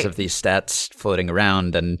versions of these stats floating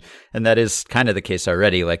around. And that is kind of the case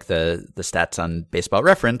already. Like the stats on Baseball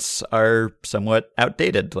Reference are somewhat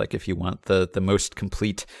outdated. Like if you want the most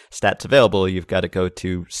complete stats available, you've got to go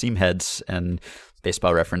to Seamheads, and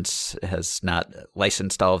Baseball Reference has not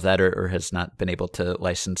licensed all of that, or has not been able to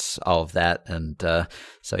license all of that. And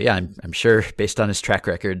so, yeah, I'm sure based on his track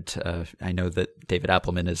record, I know that David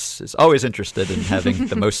Appelman is always interested in having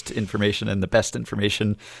the most information and the best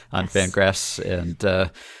information on Fangraphs, and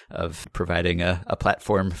of providing a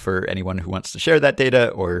platform for anyone who wants to share that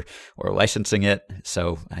data or licensing it.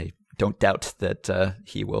 So I don't doubt that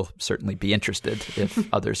he will certainly be interested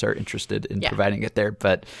if others are interested in providing it there.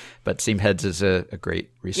 But Seamheads is a great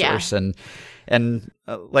resource, and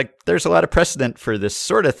like there's a lot of precedent for this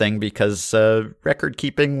sort of thing, because record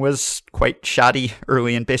keeping was quite shoddy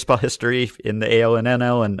early in baseball history in the AL and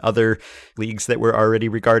NL and other leagues that were already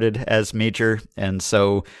regarded as major. And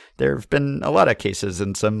so there have been a lot of cases,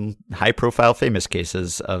 and some high profile famous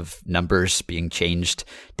cases, of numbers being changed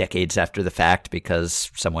decades after the fact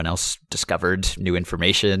because someone else discovered new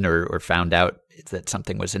information or found out that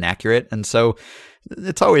something was inaccurate. And so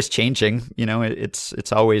it's always changing,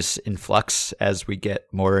 it's always in flux as we get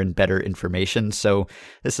more and better information. So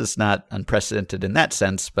this is not unprecedented in that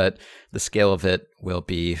sense, but the scale of it will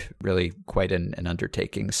be really quite an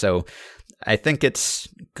undertaking. So I think it's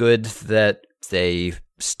good that they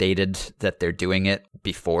stated that they're doing it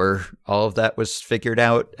before all of that was figured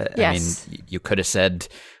out. Yes. I mean, you could have said,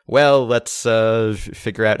 well, let's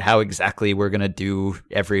figure out how exactly we're going to do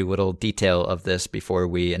every little detail of this before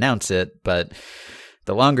we announce it. But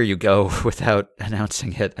the longer you go without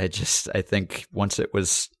announcing it, I think once it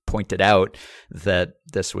was pointed out that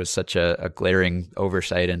this was such a glaring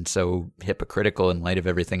oversight and so hypocritical in light of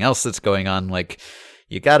everything else that's going on, like,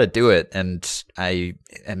 you got to do it. And I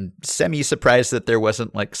am semi-surprised that there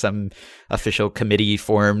wasn't like some official committee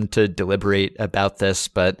formed to deliberate about this.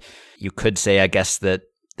 But you could say, I guess, that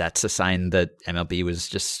that's a sign that MLB was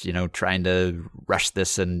just, trying to rush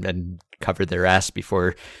this and cover their ass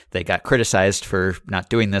before they got criticized for not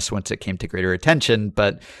doing this once it came to greater attention.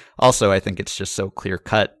 But also, I think it's just so clear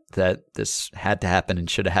cut that this had to happen and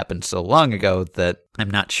should have happened so long ago that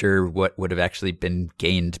I'm not sure what would have actually been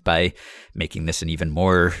gained by making this an even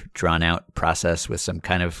more drawn out process with some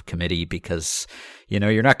kind of committee, because,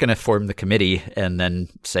 you're not going to form the committee and then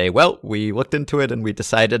say, well, we looked into it and we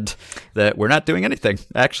decided that we're not doing anything.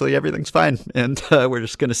 Actually, everything's fine. And we're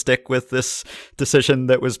just going to stick with this decision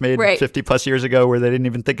that was made 50 plus years ago where they didn't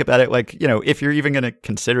even think about it. Like, if you're even going to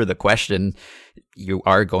consider the question, you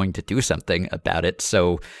are going to do something about it.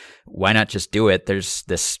 So why not just do it? There's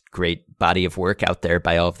this great body of work out there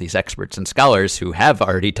by all of these experts and scholars who have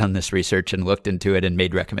already done this research and looked into it and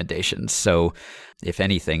made recommendations. So if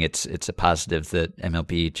anything, it's a positive that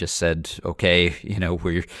MLB just said, okay,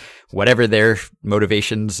 we're whatever their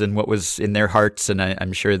motivations and what was in their hearts. And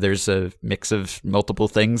I'm sure there's a mix of multiple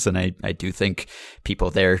things. And I do think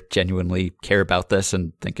people there genuinely care about this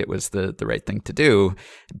and think it was the right thing to do.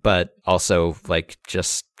 But also, like,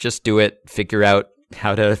 just do it, figure out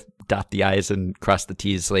how to dot the I's and cross the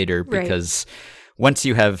T's later, because once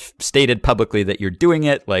you have stated publicly that you're doing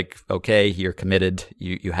it, like, okay, you're committed,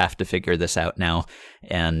 you have to figure this out now.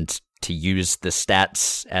 And to use the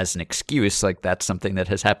stats as an excuse, like, that's something that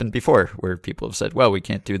has happened before, where people have said, well, we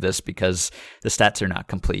can't do this because the stats are not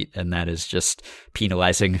complete. And that is just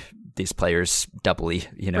penalizing these players doubly,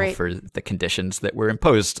 for the conditions that were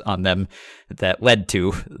imposed on them that led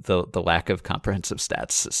to the lack of comprehensive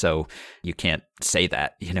stats. So you can't say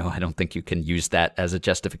that, I don't think you can use that as a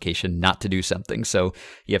justification not to do something. So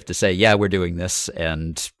you have to say, yeah, we're doing this,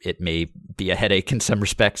 and it may be a headache in some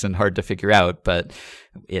respects and hard to figure out, but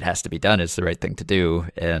it has to be done. It's the right thing to do.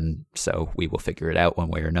 And so we will figure it out one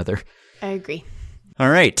way or another. I agree. All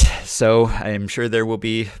right. So I'm sure there will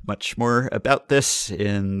be much more about this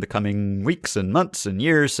in the coming weeks and months and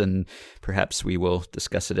years, and perhaps we will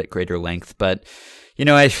discuss it at greater length. But,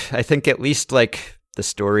 I think at least like the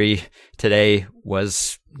story today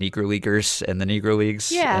was Negro Leaguers and the Negro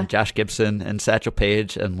Leagues and Josh Gibson and Satchel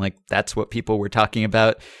Paige. And like, that's what people were talking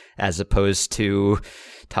about, as opposed to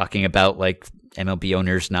talking about like MLB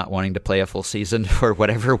owners not wanting to play a full season or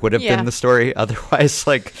whatever would have been the story. Otherwise,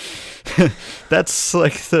 like, that's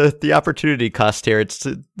like the opportunity cost here.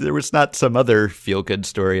 There was not some other feel-good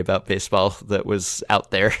story about baseball that was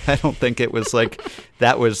out there. I don't think it was like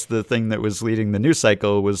that was the thing that was leading the news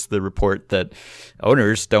cycle, was the report that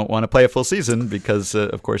owners don't want to play a full season because,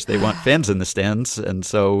 of course, they want fans in the stands. And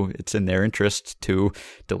so it's in their interest to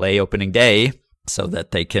delay opening day so that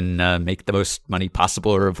they can make the most money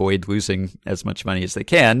possible or avoid losing as much money as they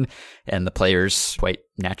can. And the players, quite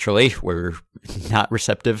naturally, were not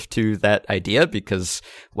receptive to that idea, because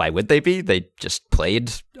why would they be? They just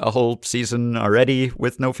played a whole season already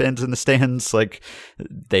with no fans in the stands. Like,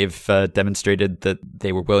 they've demonstrated that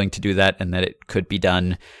they were willing to do that and that it could be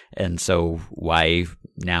done. And so why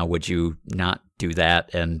now would you not do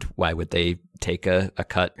that? And why would they take a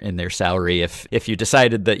cut in their salary? If you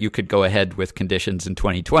decided that you could go ahead with conditions in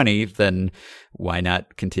 2020, then why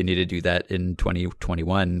not continue to do that in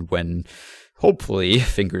 2021 when hopefully,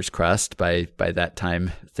 fingers crossed, by that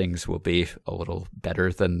time things will be a little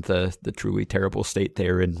better than the truly terrible state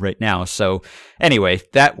they're in right now. So anyway,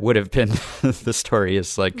 that would have been the story,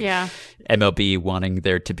 is like MLB wanting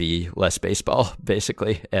there to be less baseball,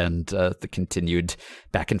 basically, and the continued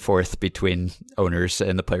back and forth between owners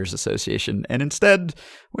and the Players Association. And instead,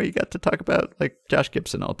 we got to talk about like Josh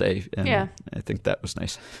Gibson all day. And I think that was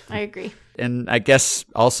nice. I agree. And I guess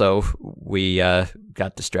also we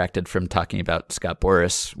got distracted from talking about Scott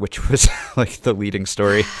Boras, which was like the leading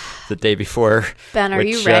story the day before. Ben, are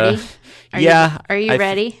you ready? Are you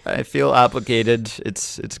ready? I feel obligated.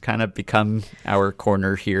 It's kind of become our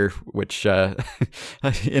corner here, which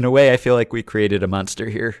in a way I feel like we created a monster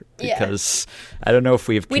here, because I don't know if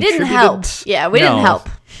we didn't help. Yeah, we didn't help.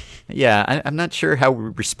 Yeah, I'm not sure how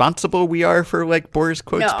responsible we are for like Boras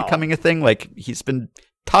quotes becoming a thing. Like, he's been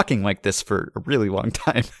talking like this for a really long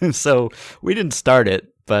time. So we didn't start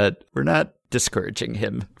it, but we're not discouraging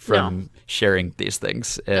him from sharing these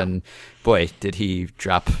things. And boy, did he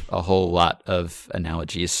drop a whole lot of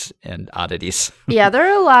analogies and oddities. Yeah, there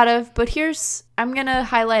are a lot of, but I'm going to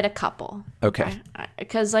highlight a couple. Okay.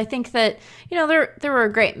 Because I think that, there were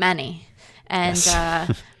a great many. And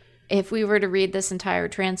if we were to read this entire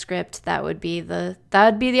transcript, that would be the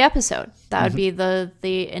episode. That would be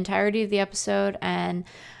the entirety of the episode, and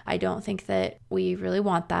I don't think that we really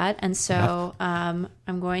want that. And so I'm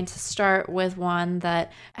going to start with one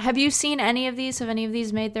that, have you seen any of these? Have any of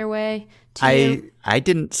these made their way to you? I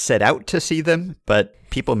didn't set out to see them, but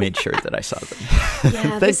people made sure that I saw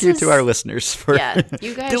them. Thank you to our listeners for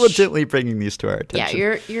you guys diligently bringing these to our attention.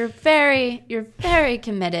 Yeah, you're very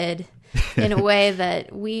committed. In a way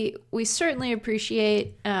that we certainly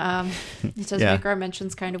appreciate. It does make our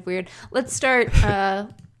mentions kind of weird. Let's start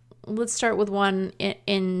with one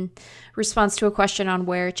in response to a question on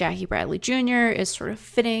where Jackie Bradley Jr. is sort of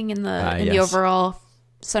fitting in the overall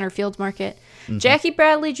center field market. Mm-hmm. Jackie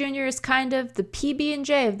Bradley Jr. is kind of the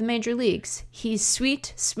PB&J of the major leagues. He's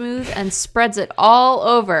sweet, smooth, and spreads it all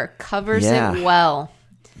over. Covers it well.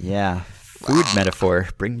 Yeah. Food metaphor.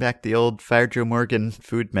 Bring back the old Fire Joe Morgan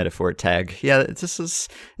food metaphor tag. Yeah,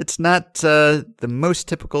 it's not the most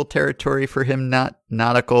typical territory for him, not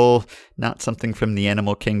nautical, not something from the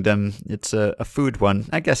animal kingdom. It's a food one.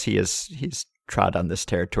 I guess he's trod on this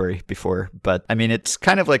territory before, but I mean, it's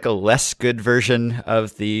kind of like a less good version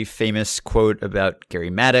of the famous quote about Gary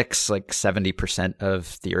Maddox, like 70%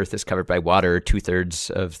 of the earth is covered by water, 2/3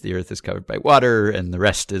 of the earth is covered by water, and the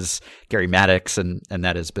rest is Gary Maddox, and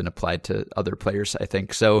that has been applied to other players, I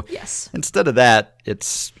think. So instead of that,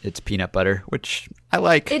 it's peanut butter, which I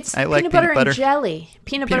like. I like peanut butter and jelly.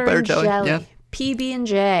 Peanut butter and jelly. Yeah.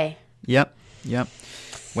 PB&J. Yep.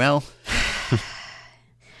 Well,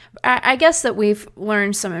 I guess that we've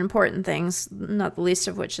learned some important things, not the least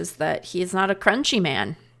of which is that he is not a crunchy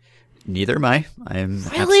man. Neither am I. I am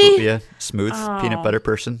absolutely a smooth peanut butter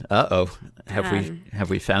person. Uh-oh. Have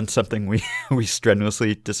we found something we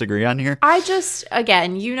strenuously disagree on here? I just,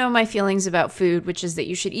 again, my feelings about food, which is that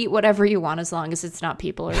you should eat whatever you want as long as it's not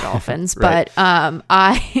people or dolphins. Right. But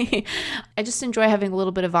I just enjoy having a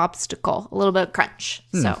little bit of obstacle, a little bit of crunch.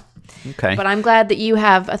 So. Okay. But I'm glad that you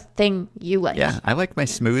have a thing you like. Yeah, I like my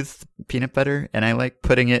smooth peanut butter, and I like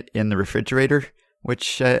putting it in the refrigerator,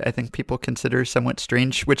 which I think people consider somewhat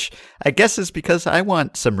strange, which I guess is because I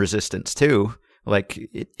want some resistance too. Like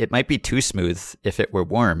it might be too smooth if it were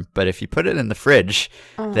warm, but if you put it in the fridge,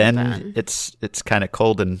 then Ben. it's kind of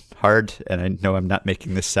cold and hard. And I know I'm not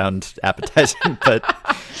making this sound appetizing, but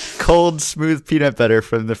cold, smooth peanut butter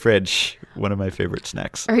from the fridge, one of my favorite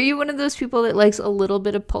snacks. Are you one of those people that likes a little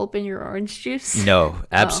bit of pulp in your orange juice? No,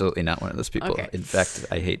 absolutely not one of those people. Okay. In fact,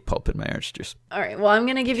 I hate pulp in my orange juice. All right. Well, I'm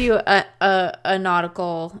gonna give you a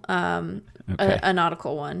nautical Okay. a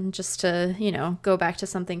nautical one just to go back to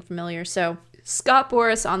something familiar. So Scott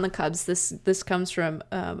Boras on the Cubs. This comes from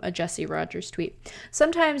a Jesse Rogers tweet.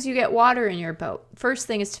 Sometimes you get water in your boat. First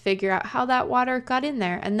thing is to figure out how that water got in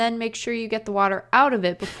there, and then make sure you get the water out of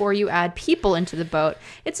it before you add people into the boat.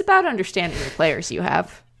 It's about understanding the players you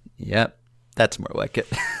have. Yep. That's more like it.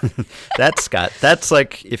 That's Scott. That's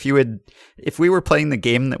like if we were playing the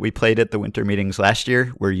game that we played at the winter meetings last year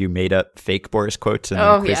where you made up fake Boris quotes and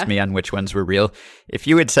then quizzed me on which ones were real. If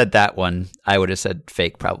you had said that one, I would have said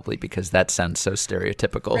fake probably because that sounds so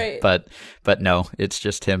stereotypical. Right. But no, it's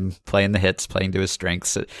just him playing the hits, playing to his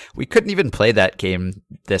strengths. We couldn't even play that game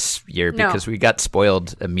this year because we got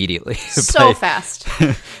spoiled immediately. So fast.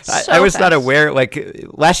 I was not aware. Like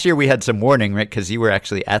last year we had some warning, right? Because you were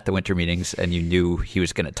actually at the winter meetings and you knew he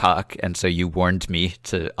was going to talk. And so you warned me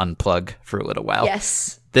to unplug for a little while.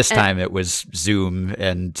 Yes. This time it was Zoom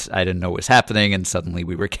and I didn't know what was happening. And suddenly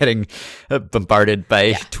we were getting bombarded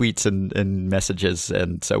by tweets and messages.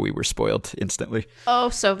 And so we were spoiled instantly. Oh,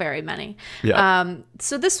 so very many. Yeah.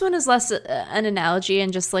 So this one is less an analogy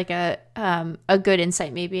and just like a good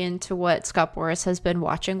insight maybe into what Scott Boras has been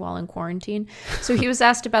watching while in quarantine. So he was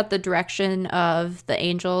asked about the direction of the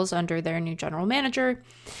Angels under their new general manager.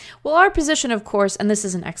 Well, our position, of course, and this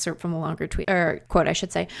is an excerpt from a longer tweet or quote, I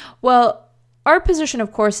should say. Well, our position,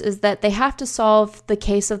 of course, is that they have to solve the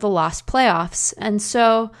case of the lost playoffs. And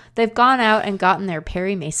so they've gone out and gotten their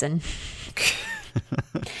Perry Mason,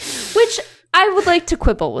 which I would like to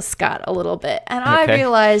quibble with Scott a little bit. And I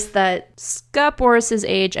realized that Scott Boras'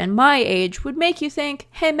 age and my age would make you think,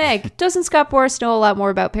 hey, Meg, doesn't Scott Boras know a lot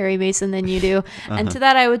more about Perry Mason than you do? And to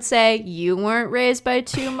that I would say, you weren't raised by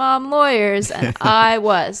two mom lawyers, and I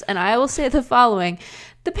was. And I will say the following.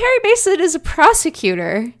 The Perry Mason is a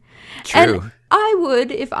prosecutor. True. And I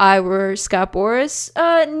would, if I were Scott Boras,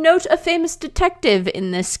 note a famous detective in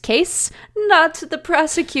this case, not the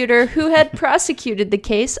prosecutor who had prosecuted the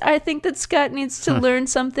case. I think that Scott needs to learn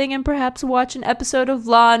something and perhaps watch an episode of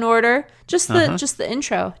Law and Order, just the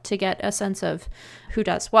intro to get a sense of who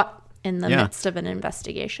does what in the midst of an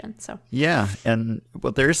investigation. So yeah, and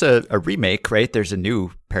well, there's a remake, right? There's a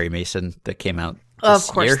new Perry Mason that came out. Of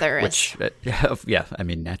course year, there is. Which, yeah, I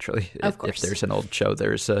mean, naturally, of if course. there's an old show,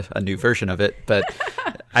 there's a new version of it. But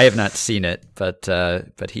I have not seen it. But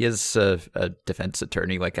he is a defense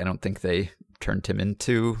attorney. Like, I don't think they turned him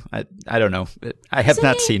into. I don't know. I have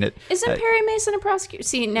not seen it. Isn't Perry Mason a prosecutor?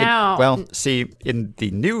 See now. In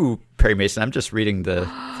the new Perry Mason, I'm just reading the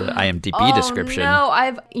IMDb description.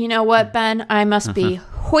 No, you know what, Ben? I must be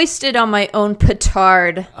hoisted on my own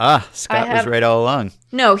petard. Scott was right all along.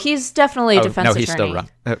 No, he's definitely a defense attorney. No, he's still wrong.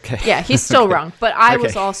 Okay. Yeah, he's still wrong, but I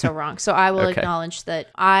was also wrong. So I will acknowledge that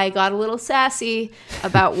I got a little sassy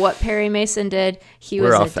about what Perry Mason did.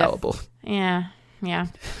 We're all fallible. Yeah.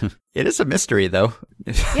 It is a mystery, though.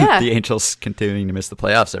 Yeah. The Angels continuing to miss the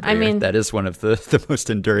playoffs every year. That is one of the most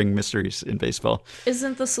enduring mysteries in baseball.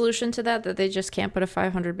 Isn't the solution to that they just can't put a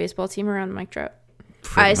 500 baseball team around Mike Trout?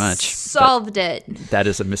 Pretty much. Solved it. That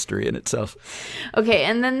is a mystery in itself. Okay,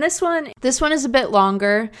 and then this one is a bit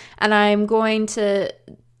longer, and I'm going to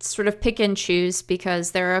sort of pick and choose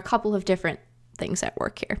because there are a couple of different things at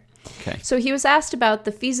work here. Okay. So he was asked about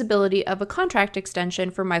the feasibility of a contract extension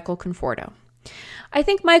for Michael Conforto. I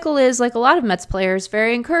think Michael is, like a lot of Mets players,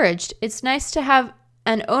 very encouraged. It's nice to have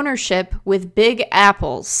an ownership with big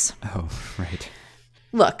apples. Oh, right.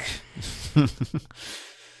 Look,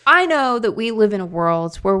 I know that we live in a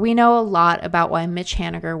world where we know a lot about why Mitch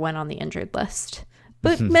Haniger went on the injured list.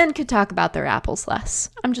 But men could talk about their apples less.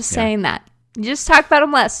 I'm just saying that. You just talk about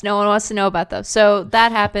them less. No one wants to know about those. So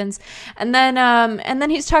that happens. And then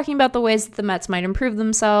he's talking about the ways that the Mets might improve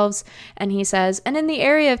themselves. And he says, and in the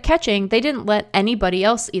area of catching, they didn't let anybody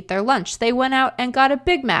else eat their lunch. They went out and got a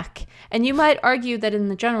Big Mac. And you might argue that in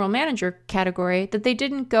the general manager category, that they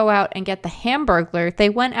didn't go out and get the Hamburglar. They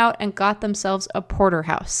went out and got themselves a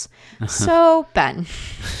porterhouse. So, Ben,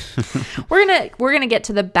 we're gonna get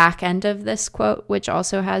to the back end of this quote, which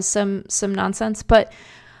also has some nonsense. But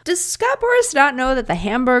does Scott Boras not know that the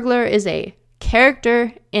Hamburglar is a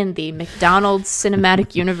character in the McDonald's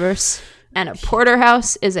cinematic universe, and a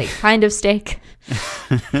porterhouse is a kind of steak?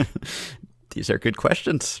 These are good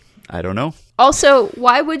questions. I don't know. Also,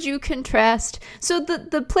 why would you contrast? So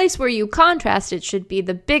the place where you contrast it should be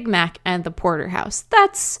the Big Mac and the porterhouse.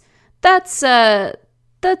 That's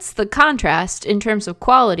the contrast in terms of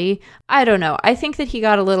quality. I don't know. I think that he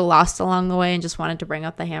got a little lost along the way and just wanted to bring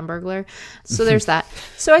up the Hamburglar. So there's that.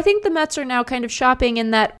 So I think the Mets are now kind of shopping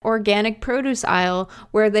in that organic produce aisle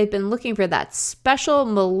where they've been looking for that special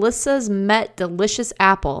Melissa's Met delicious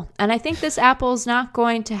apple. And I think this apple is not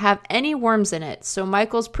going to have any worms in it. So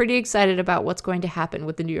Michael's pretty excited about what's going to happen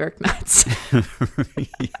with the New York Mets.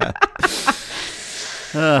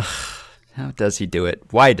 How does he do it?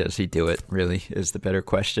 Why does he do it, really, is the better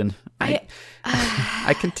question.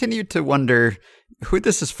 I continue to wonder who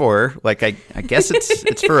this is for. Like, I guess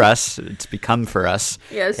it's for us. It's become for us.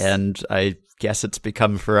 Yes. And I guess it's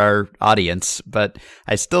become for our audience. But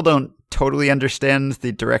I still don't totally understand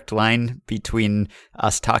the direct line between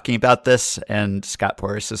us talking about this and Scott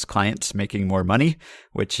Boras's clients making more money,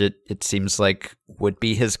 which it seems like would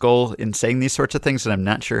be his goal in saying these sorts of things. And I'm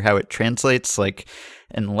not sure how it translates. Like,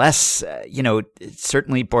 unless,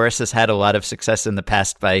 certainly Boras has had a lot of success in the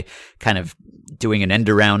past by kind of doing an end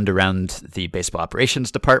around the baseball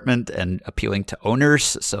operations department and appealing to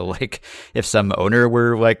owners. So like if some owner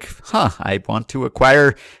were like, I want to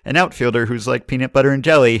acquire an outfielder who's like peanut butter and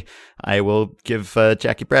jelly, I will give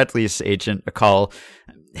Jackie Bradley's agent a call.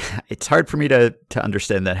 It's hard for me to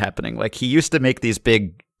understand that happening. Like he used to make these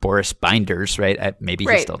big Boras binders, right? Maybe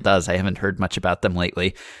he still does. I haven't heard much about them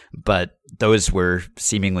lately, but those were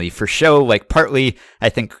seemingly for show, like partly, I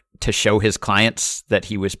think, to show his clients that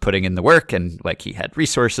he was putting in the work and like he had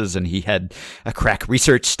resources and he had a crack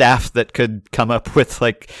research staff that could come up with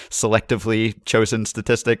like selectively chosen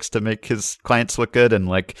statistics to make his clients look good. And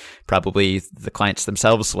like probably the clients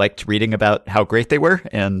themselves liked reading about how great they were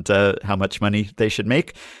and how much money they should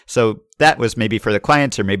make. So that was maybe for the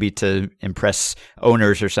clients or maybe to impress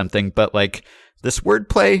owners or something. But like this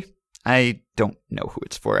wordplay, I don't know who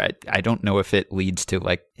it's for. I don't know if it leads to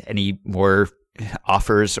like any more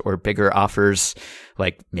offers or bigger offers,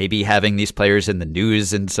 like maybe having these players in the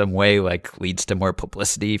news in some way like leads to more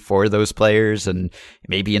publicity for those players, and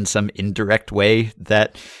maybe in some indirect way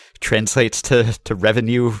that translates to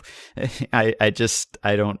revenue. I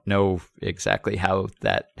don't know exactly how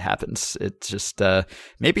that happens. It's just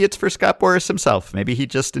maybe it's for Scott Boras himself. Maybe he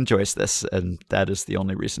just enjoys this and that is the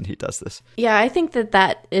only reason he does this. Yeah, I think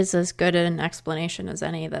that is as good an explanation as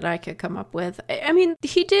any that I could come up with. I mean,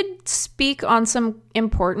 he did speak on some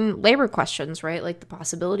important labor questions, right? Like the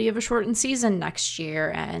possibility of a shortened season next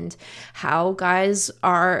year and how guys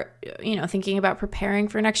are, thinking about preparing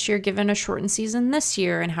for next year given a shortened season this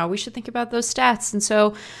year and how we should think about those stats. And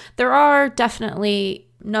so there are definitely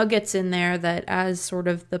nuggets in there that as sort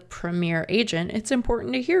of the premier agent, it's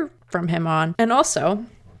important to hear from him on. And also,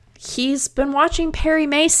 he's been watching Perry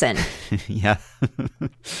Mason. Yeah.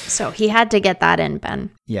 So he had to get that in,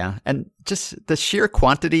 Ben. Yeah. And just the sheer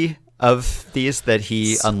quantity of these that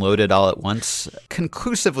he unloaded all at once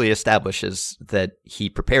conclusively establishes that he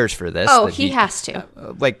prepares for this. Oh, he has to.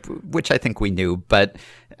 Which I think we knew, but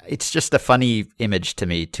it's just a funny image to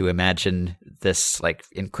me to imagine this like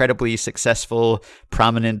incredibly successful,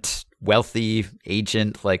 prominent, wealthy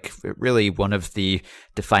agent, like really one of the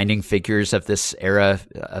defining figures of this era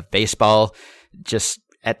of baseball, just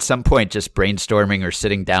at some point just brainstorming or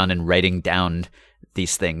sitting down and writing down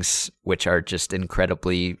these things, which are just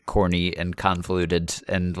incredibly corny and convoluted.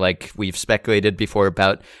 And like we've speculated before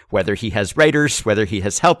about whether he has writers, whether he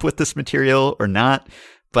has help with this material or not.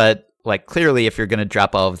 But like clearly if you're going to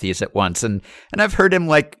drop all of these at once, and I've heard him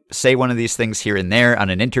like say one of these things here and there on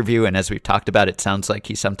an interview. And as we've talked about, it sounds like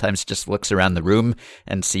he sometimes just looks around the room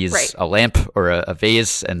and sees a lamp or a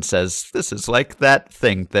vase and says, this is like that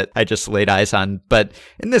thing that I just laid eyes on. But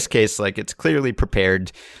in this case, like it's clearly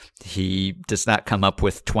prepared. He does not come up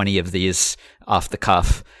with 20 of these off the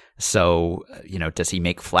cuff. So, does he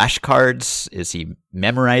make flashcards? Is he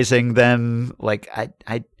memorizing them? Like,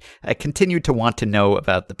 I continue to want to know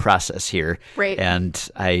about the process here. Right. And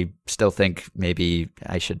I still think maybe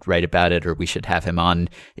I should write about it or we should have him on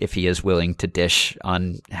if he is willing to dish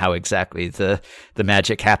on how exactly the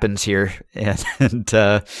magic happens here. And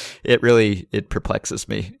it perplexes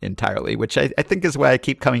me entirely, which I think is why I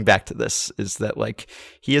keep coming back to this, is that like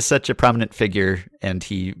he is such a prominent figure and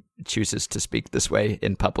he chooses to speak this way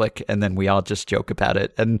in public, and then we all just joke about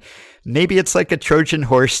it. And maybe it's like a Trojan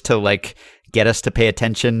horse to like get us to pay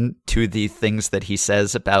attention to the things that he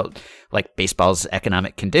says about like baseball's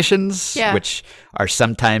economic conditions, which are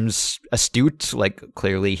sometimes astute. Like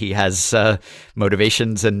clearly he has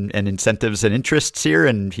motivations and incentives and interests here,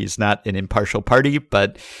 and he's not an impartial party,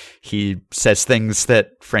 but he says things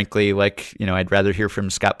that frankly, like, you know, I'd rather hear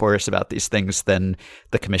from Scott Boras about these things than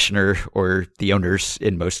the commissioner or the owners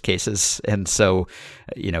in most cases. And so,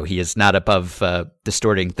 you know, he is not above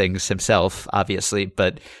distorting things himself, obviously,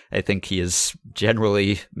 but I think he is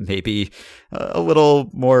generally maybe a little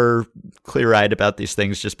more clear-eyed about these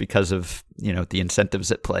things just because of, you know, the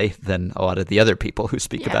incentives at play than a lot of the other people who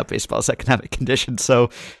speak about baseball's economic conditions. So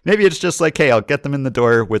maybe it's just like, hey, I'll get them in the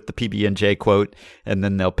door with the PB&J quote, and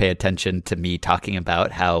then they'll pay attention to me talking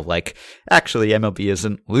about how, like, actually MLB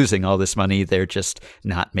isn't losing all this money. They're just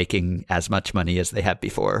not making as much money as they have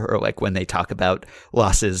before. Or like when they talk about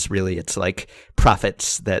losses, really it's like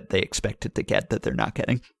profits that they expected to get that they're not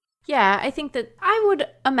getting. Yeah, I think that I would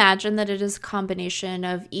imagine that it is a combination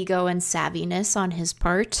of ego and savviness on his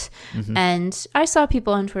part. Mm-hmm. And I saw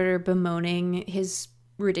people on Twitter bemoaning his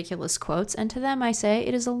ridiculous quotes, and to them I say,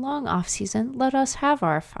 it is a long off season. Let us have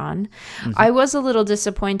our fun. Mm-hmm. I was a little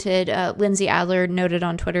disappointed. Lindsay Adler noted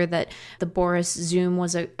on Twitter that the Boras Zoom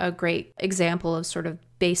was a great example of sort of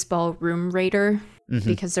baseball room raider. Mm-hmm.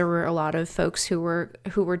 Because there were a lot of folks who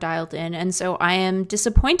were dialed in. And so I am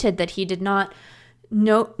disappointed that he did not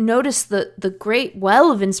notice the great well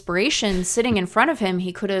of inspiration sitting in front of him.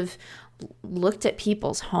 He could have looked at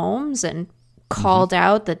people's homes and called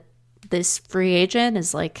out that this free agent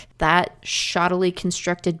is like that shoddily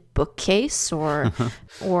constructed bookcase, or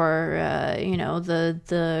you know,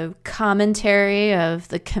 the commentary of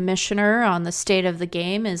the commissioner on the state of the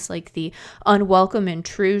game is like the unwelcome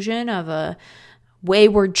intrusion of a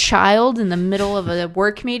wayward child in the middle of a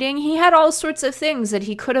work meeting. He had all sorts of things that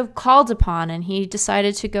he could have called upon, and he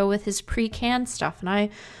decided to go with his pre-canned stuff. And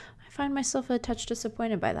I find myself a touch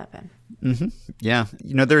disappointed by that, Ben. Mm-hmm. Yeah.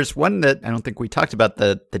 You know, there's one that I don't think we talked about,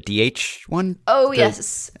 the DH one. Oh,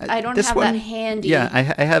 yes. I don't have that handy. Yeah,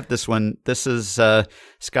 I have this one. This is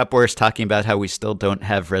Scott Boras talking about how we still don't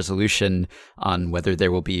have resolution on whether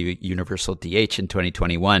there will be universal DH in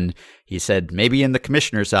 2021. He said, maybe in the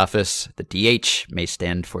commissioner's office, the DH may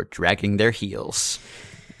stand for dragging their heels,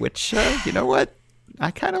 which, you know what?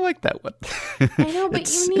 I kind of like that one. I know, but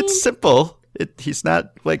it's simple. He's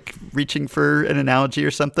not like reaching for an analogy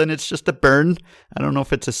or something. It's just a burn. I don't know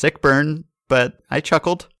if it's a sick burn, but I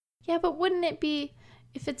chuckled. Yeah, but wouldn't it be,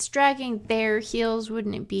 if it's dragging their heels,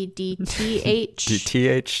 wouldn't it be DTH?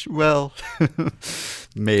 DTH? Well,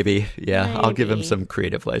 maybe. Yeah, maybe. I'll give him some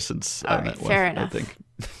creative license on that one. Fair enough. I think.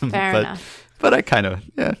 Fair enough. But I kind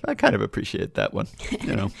of appreciate that one,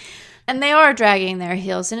 you know. And they are dragging their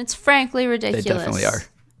heels, and it's frankly ridiculous. They definitely are.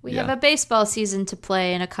 We have a baseball season to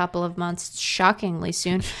play in a couple of months, shockingly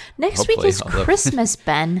soon. Next week is Christmas,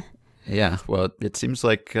 Ben. Yeah, well, it seems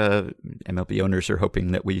like MLB owners are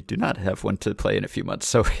hoping that we do not have one to play in a few months.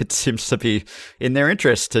 So it seems to be in their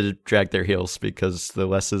interest to drag their heels, because the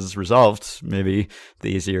less is resolved, maybe the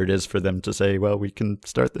easier it is for them to say, well, we can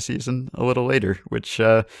start the season a little later, which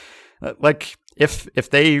like if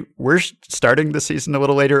they were starting the season a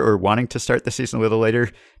little later, or wanting to start the season a little later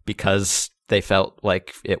because they felt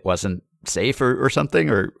like it wasn't safe or something,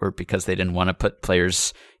 or because they didn't want to put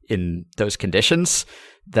players in those conditions,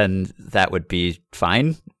 then that would be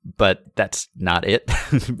fine. But that's not it.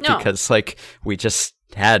 No. Because like we just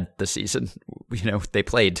had the season, you know, they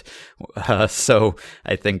played. So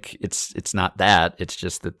I think it's not that. It's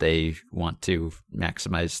just that they want to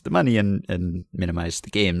maximize the money and minimize the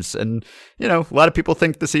games. And, you know, a lot of people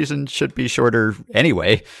think the season should be shorter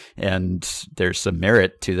anyway. And there's some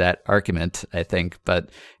merit to that argument, I think. But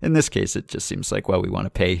in this case, it just seems like, well, we want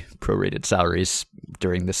to pay prorated salaries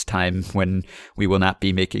during this time when we will not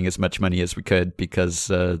be making as much money as we could, because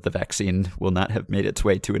the vaccine will not have made its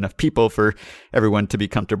way to enough people for everyone to be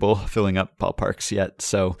comfortable filling up ballparks yet.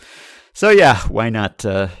 So yeah, why not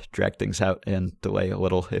drag things out and delay a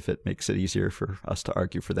little if it makes it easier for us to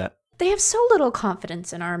argue for that? They have so little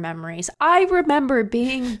confidence in our memories. I remember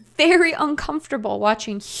being very uncomfortable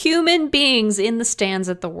watching human beings in the stands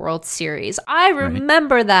at the World Series. I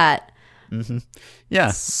remember that. Mm-hmm.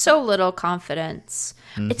 Yeah. So little confidence.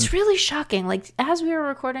 Mm-hmm. It's really shocking. Like, as we were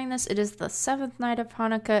recording this, it is the 7th night of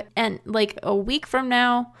Hanukkah, and like a week from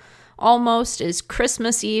now, almost, is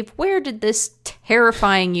Christmas Eve. Where did this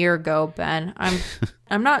terrifying year go, Ben?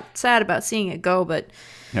 I'm not sad about seeing it go, but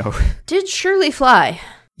no. Did surely fly.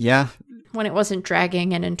 Yeah. When it wasn't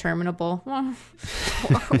dragging and interminable. Well,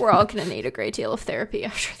 we're all going to need a great deal of therapy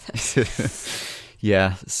after this.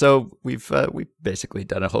 Yeah, so we've basically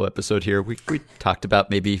done a whole episode here. We talked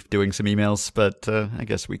about maybe doing some emails, but I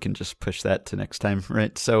guess we can just push that to next time,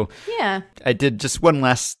 right? So Yeah. I did just one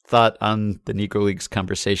last thought on the Negro Leagues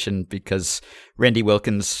conversation, because Randy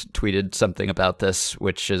Wilkins tweeted something about this,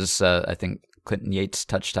 which is I think Clinton Yates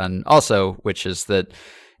touched on also, which is that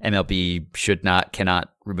MLB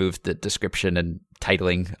cannot remove the description and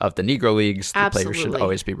titling of the Negro Leagues. The players should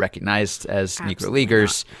always be recognized as Negro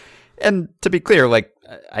Leaguers. And to be clear, like,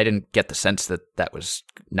 I didn't get the sense that that was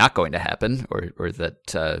not going to happen, or that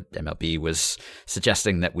MLB was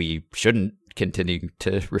suggesting that we shouldn't continue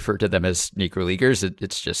to refer to them as Negro Leaguers.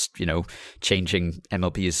 It's just, changing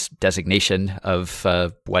MLB's designation of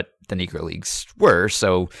what the Negro Leagues were.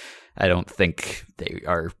 So I don't think they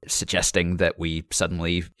are suggesting that we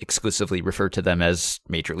suddenly exclusively refer to them as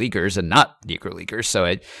major leaguers and not Negro Leaguers. So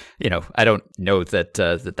I don't know that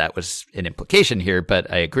that was an implication here, but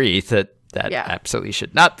I agree that absolutely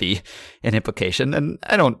should not be an implication. And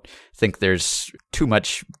I don't think there's too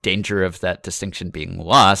much danger of that distinction being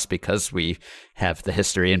lost, because we have the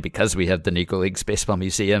history and because we have the Negro Leagues Baseball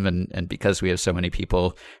Museum and because we have so many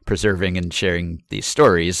people preserving and sharing these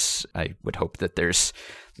stories. I would hope that there's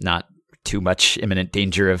not too much imminent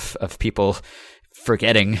danger of people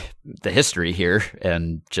forgetting the history here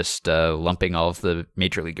and just lumping all of the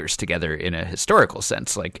major leaguers together in a historical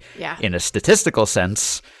sense. Like, in a statistical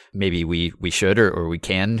sense, maybe we should or we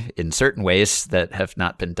can in certain ways that have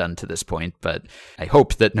not been done to this point. But I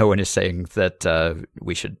hope that no one is saying that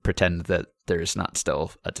we should pretend that there is not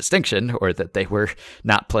still a distinction, or that they were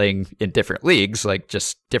not playing in different leagues, like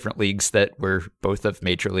just different leagues that were both of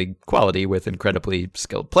major league quality with incredibly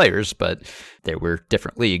skilled players, but they were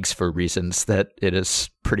different leagues for reasons that it is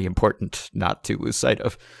pretty important not to lose sight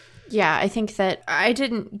of. Yeah, I think that I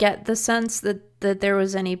didn't get the sense that there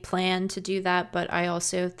was any plan to do that, but I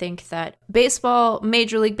also think that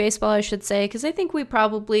Major League Baseball, I should say, because I think we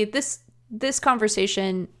probably, this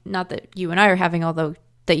conversation, not that you and I are having, although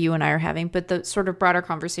that you and I are having, but the sort of broader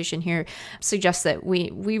conversation here suggests that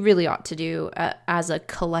we really ought to do, as a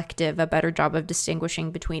collective, a better job of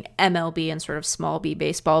distinguishing between MLB and sort of small b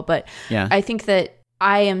baseball. But I think that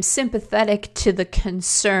I am sympathetic to the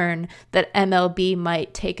concern that MLB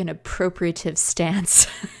might take an appropriative stance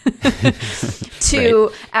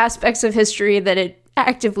to aspects of history that it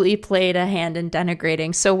actively played a hand in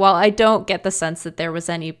denigrating. So while I don't get the sense that there was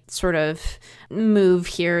any sort of move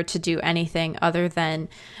here to do anything other than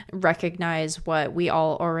recognize what we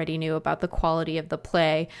all already knew about the quality of the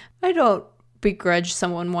play, I don't begrudge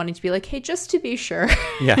someone wanting to be like, hey, just to be sure.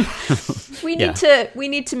 we need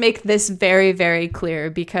to make this very, very clear,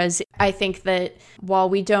 because I think that while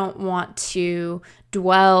we don't want to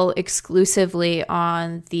dwell exclusively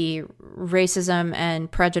on the racism and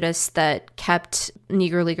prejudice that kept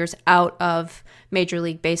Negro Leaguers out of Major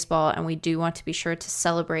League Baseball, and we do want to be sure to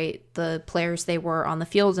celebrate the players they were on the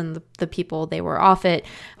field and the people they were off it,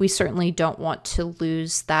 we certainly don't want to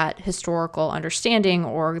lose that historical understanding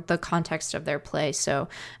or the context of their play. So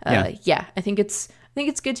I think it's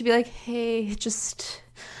good to be like, hey, just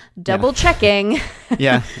double checking.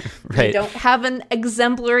 Yeah, right. We don't have an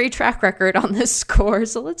exemplary track record on this score,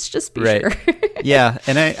 so let's just be sure. Yeah,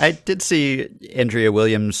 and I did see Andrea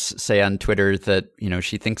Williams say on Twitter that,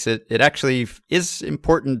 she thinks it actually is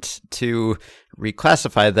important to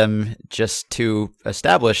reclassify them just to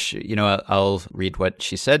establish, I'll read what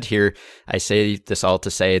she said here. I say this all to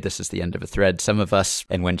say this is the end of a thread. Some of us,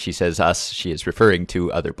 and when she says us, she is referring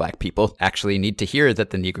to other Black people, actually need to hear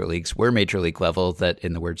that the Negro Leagues were major league level, that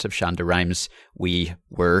in the words of Shonda Rhimes, we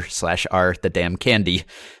were/are the damn candy.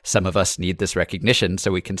 Some of us need this recognition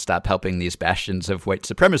so we can stop helping these bastions of white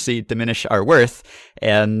supremacy diminish our worth.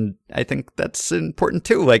 And I think that's important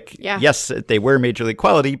too. Like, yes, they were major league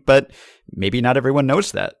quality, but maybe not everyone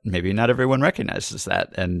knows that. Maybe not everyone recognizes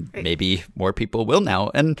that. And maybe more people will now.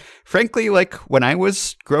 And frankly, like, when I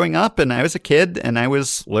was growing up and I was a kid and I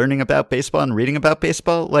was learning about baseball and reading about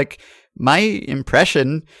baseball, like, my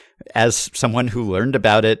impression as someone who learned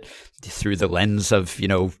about it through the lens of,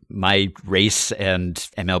 my race and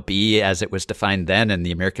MLB as it was defined then, and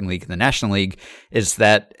the American League and the National League, is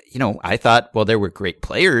that, I thought, well, there were great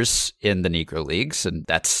players in the Negro Leagues, and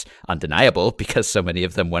that's undeniable because so many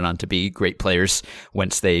of them went on to be great players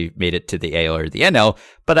once they made it to the AL or the NL.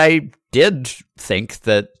 But I did think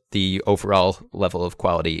that the overall level of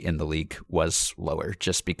quality in the league was lower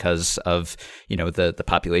just because of, the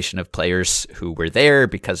population of players who were there,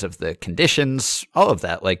 because of the conditions, all of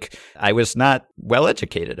that. Like, I was not well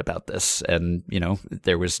educated about this, and,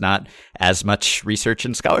 there was not as much research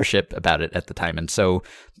and scholarship about it at the time. And so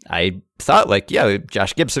I thought,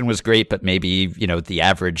 Josh Gibson was great, but maybe, the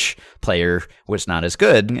average player was not as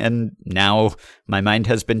good. And now my mind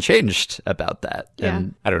has been changed about that. Yeah.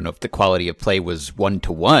 And I don't know if the quality of play was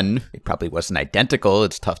 1-to-1. It probably wasn't identical.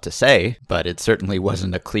 It's tough to say, but it certainly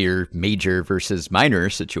wasn't a clear major versus minor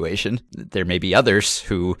situation. There may be others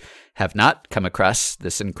who have not come across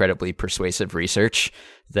this incredibly persuasive research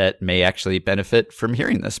that may actually benefit from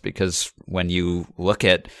hearing this, because when you look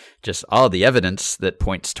at just all the evidence that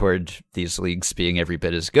points toward these leagues being every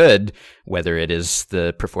bit as good, whether it is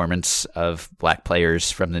the performance of black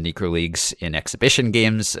players from the Negro Leagues in exhibition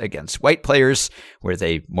games against white players, where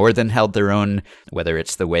they more than held their own, whether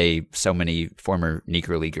it's the way so many former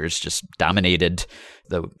Negro Leaguers just dominated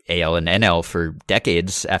the AL and NL for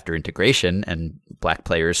decades after integration, and black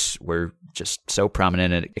players were just so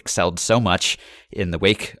prominent and excelled so much in the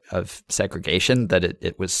wake of segregation that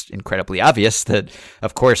it was incredibly obvious that,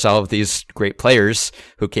 of course, all of these great players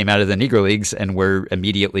who came out of the Negro Leagues and were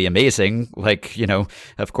immediately amazing,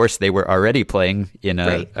 of course they were already playing in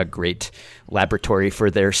a great laboratory for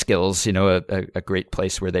their skills, a great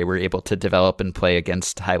place where they were able to develop and play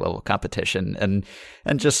against high-level competition.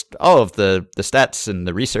 And just all of the stats and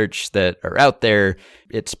the research that are out there,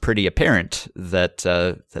 it's pretty apparent that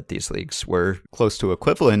that these leagues were close to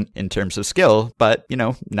equivalent in terms of skill. But,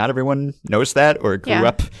 not everyone knows that or grew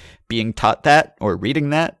up being taught that or reading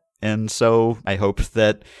that. And so I hope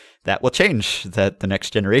that will change, that the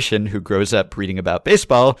next generation who grows up reading about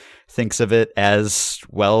baseball thinks of it as,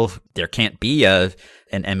 well, there can't be an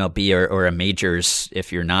MLB or a majors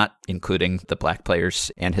if you're not including the black players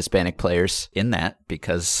and Hispanic players in that,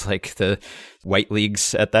 because the white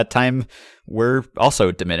leagues at that time were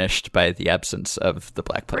also diminished by the absence of the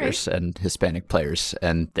black players and Hispanic players,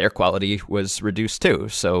 and their quality was reduced too.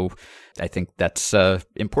 So I think that's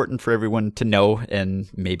important for everyone to know, and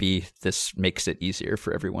maybe this makes it easier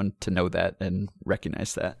for everyone to know that and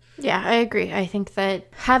recognize that. Yeah, I agree. I think that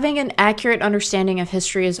having an accurate understanding of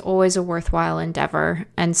history is always a worthwhile endeavor.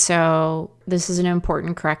 And so this is an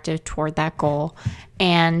important corrective toward that goal.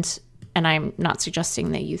 And I'm not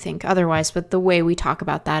suggesting that you think otherwise, but the way we talk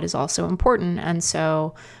about that is also important. And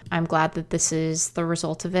so I'm glad that this is the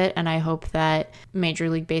result of it. And I hope that Major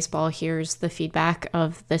League Baseball hears the feedback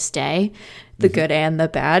of this day, the good and the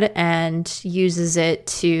bad, and uses it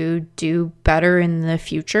to do better in the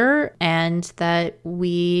future, and that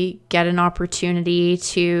we get an opportunity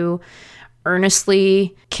to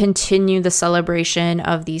earnestly continue the celebration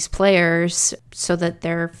of these players so that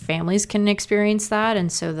their families can experience that,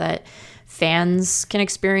 and so that fans can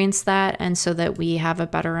experience that, and so that we have a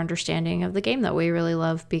better understanding of the game that we really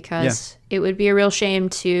love, because it would be a real shame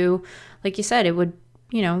to, like you said, it would,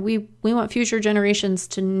 we want future generations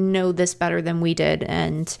to know this better than we did.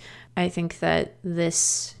 And I think that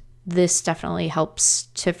this definitely helps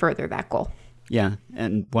to further that goal. Yeah.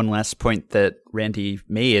 And one last point that Randy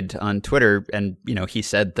made on Twitter, and, he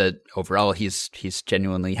said that overall he's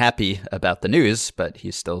genuinely happy about the news, but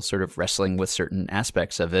he's still sort of wrestling with certain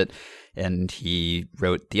aspects of it. And he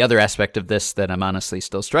wrote, the other aspect of this that I'm honestly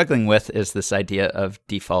still struggling with is this idea of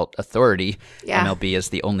default authority. Yeah. MLB is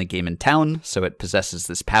the only game in town, so it possesses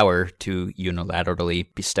this power to unilaterally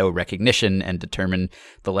bestow recognition and determine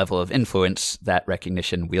the level of influence that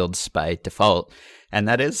recognition wields by default. And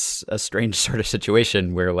that is a strange sort of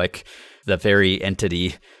situation where, the very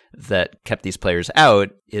entity that kept these players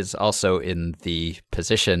out is also in the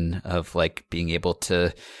position of, being able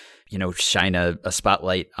to, shine a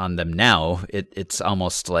spotlight on them now. It's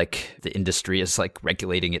almost like the industry is,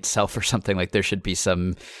 regulating itself or something. There should be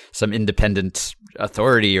some independent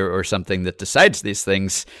authority or something that decides these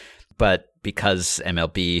things. But because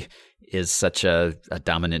MLB is such a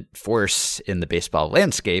dominant force in the baseball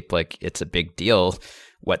landscape, it's a big deal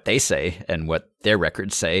what they say and what their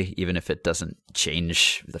records say, even if it doesn't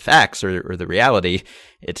change the facts or the reality.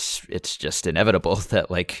 It's just inevitable that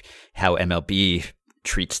how MLB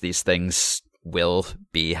treats these things will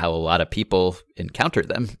be how a lot of people encounter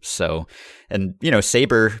them. So, and,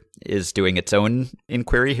 SABR is doing its own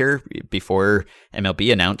inquiry here. Before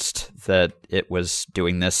MLB announced that it was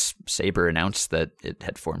doing this, SABR announced that it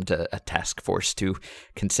had formed a task force to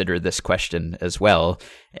consider this question as well.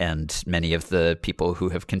 And many of the people who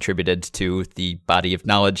have contributed to the body of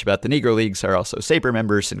knowledge about the Negro Leagues are also SABR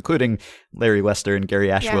members, including Larry Lester and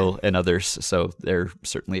Gary Asheville and others. So they're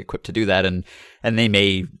certainly equipped to do that. And they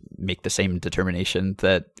may make the same determination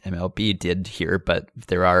that MLB did here, but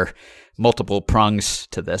there are multiple prongs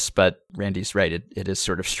to this. But Randy's right. It is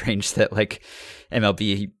sort of strange that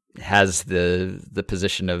MLB has the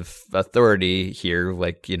position of authority here,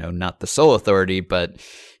 not the sole authority, but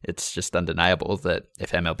it's just undeniable that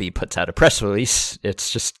if MLB puts out a press release,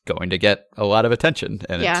 it's just going to get a lot of attention,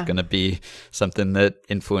 and it's going to be something that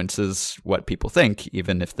influences what people think,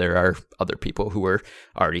 even if there are other people who are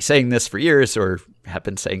already saying this for years or have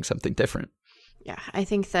been saying something different. Yeah, I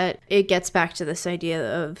think that it gets back to this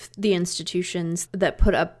idea of the institutions that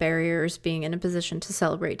put up barriers being in a position to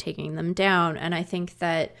celebrate taking them down. And I think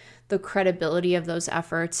that the credibility of those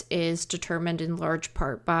efforts is determined in large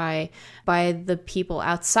part by the people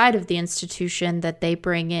outside of the institution that they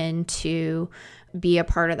bring in to be a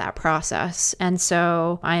part of that process. And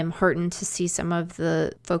so I am heartened to see some of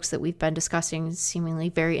the folks that we've been discussing seemingly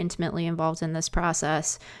very intimately involved in this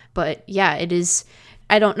process. But yeah, it is...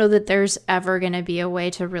 I don't know that there's ever going to be a way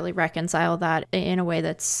to really reconcile that in a way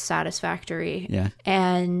that's satisfactory. Yeah.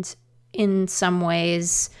 And in some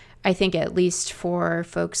ways, I think at least for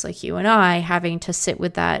folks like you and I, having to sit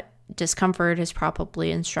with that discomfort is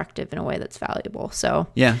probably instructive in a way that's valuable. So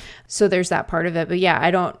there's that part of it. But yeah,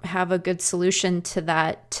 I don't have a good solution to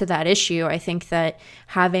that issue. I think that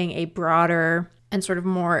having a broader and sort of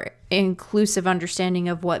more inclusive understanding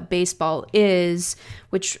of what baseball is,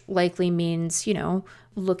 which likely means,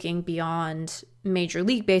 looking beyond Major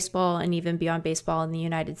League Baseball and even beyond baseball in the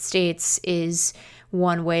United States, is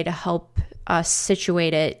one way to help us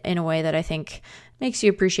situate it in a way that I think makes you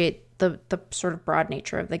appreciate the sort of broad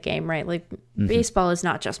nature of the game, right? Baseball is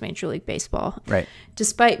not just Major League Baseball. Right.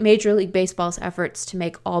 Despite Major League Baseball's efforts to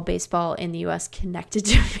make all baseball in the U.S. connected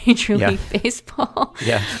to Major League Baseball,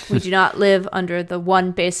 we do not live under the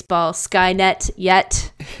one baseball Skynet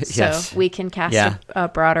yet. So we can cast a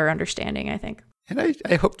broader understanding, I think. And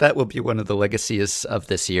I hope that will be one of the legacies of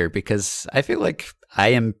this year, because I feel like I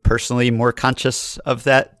am personally more conscious of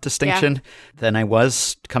that distinction than I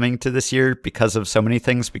was coming to this year because of so many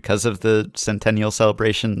things, because of the centennial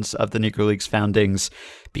celebrations of the Negro League's foundings,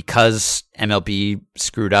 because MLB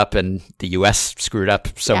screwed up and the U.S. screwed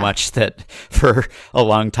up so much that for a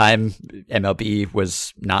long time, MLB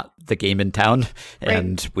was not the game in town. Right.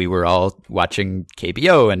 And we were all watching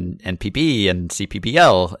KBO and NPB and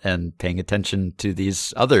CPBL and paying attention to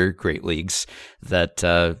these other great leagues that,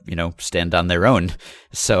 stand on their own.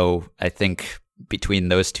 So I think between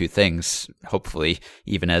those two things, hopefully,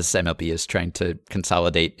 even as MLB is trying to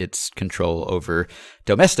consolidate its control over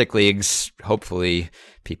domestic leagues, hopefully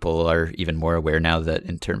people are even more aware now that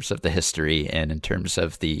in terms of the history and in terms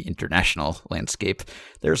of the international landscape,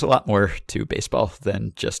 there's a lot more to baseball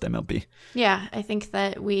than just MLB. Yeah, I think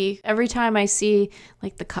that every time I see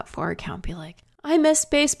the Cut 4 account be like, I miss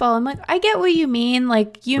baseball. I'm like, I get what you mean.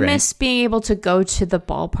 You miss being able to go to the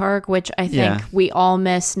ballpark, which I think we all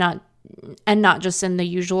miss, not just in the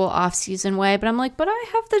usual off-season way, but I'm like, but I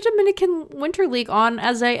have the Dominican Winter League on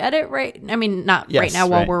as I edit right now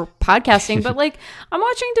while we're podcasting, but I'm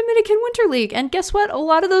watching Dominican Winter League, and guess what? A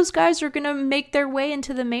lot of those guys are going to make their way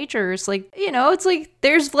into the majors. It's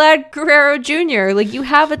there's Vlad Guerrero Jr. You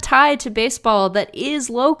have a tie to baseball that is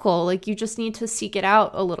local. You just need to seek it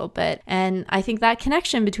out a little bit. And I think that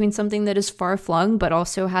connection between something that is far-flung but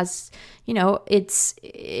also has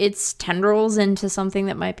it's tendrils into something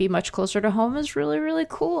that might be much closer to home is really, really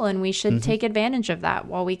cool. And we should take advantage of that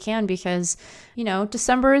while we can, because,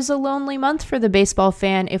 December is a lonely month for the baseball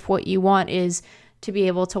fan if what you want is to be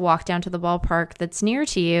able to walk down to the ballpark that's near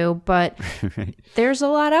to you. But there's a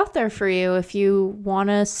lot out there for you if you want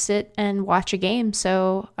to sit and watch a game.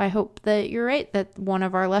 So I hope that you're right, that one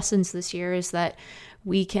of our lessons this year is that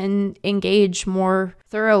we can engage more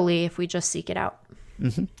thoroughly if we just seek it out.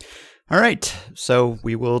 Mm-hmm. All right, so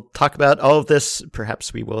we will talk about all of this.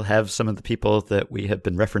 Perhaps we will have some of the people that we have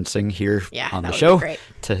been referencing here on the show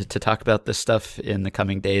to talk about this stuff in the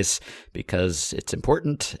coming days, because it's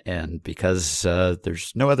important and because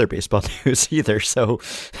there's no other baseball news either. So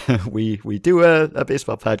we do a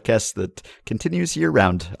baseball podcast that continues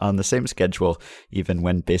year-round on the same schedule, even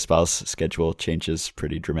when baseball's schedule changes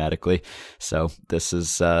pretty dramatically. So this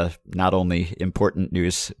is not only important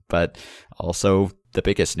news, but also the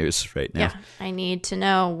biggest news right now. Yeah, I need to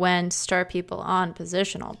know when to start people on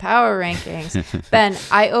positional power rankings. Ben,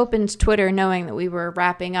 I opened Twitter knowing that we were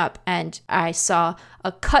wrapping up, and I saw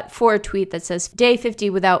a cut for tweet that says day 50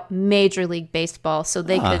 without Major League Baseball, so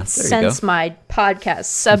they could sense my podcast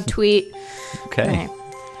subtweet. Okay. Right.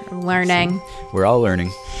 Learning. We're all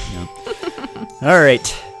learning. Yeah. All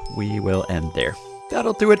right. We will end there.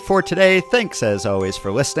 That'll do it for today. Thanks, as always,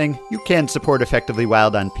 for listening. You can support Effectively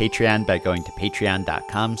Wild on Patreon by going to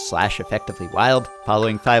patreon.com/effectivelywild.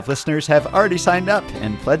 Following 5 listeners have already signed up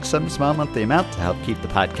and pledged some small monthly amount to help keep the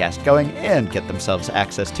podcast going and get themselves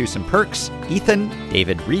access to some perks. Ethan,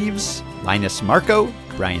 David Reeves, Linus Marco,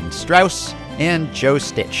 Brian Strauss, and Joe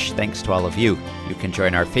Stitch. Thanks to all of you. You can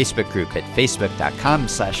join our Facebook group at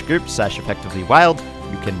facebook.com/group/effectivelywild.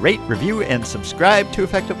 You can rate, review, and subscribe to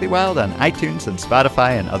Effectively Wild on iTunes and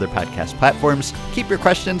Spotify and other podcast platforms. Keep your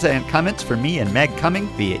questions and comments for me and Meg coming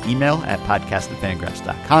via email at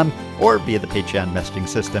podcast@fangraphs.com or via the Patreon messaging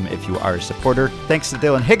system if you are a supporter. Thanks to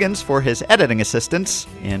Dylan Higgins for his editing assistance,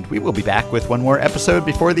 and we will be back with one more episode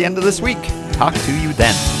before the end of this week. Talk to you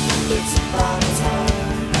then. It's about time.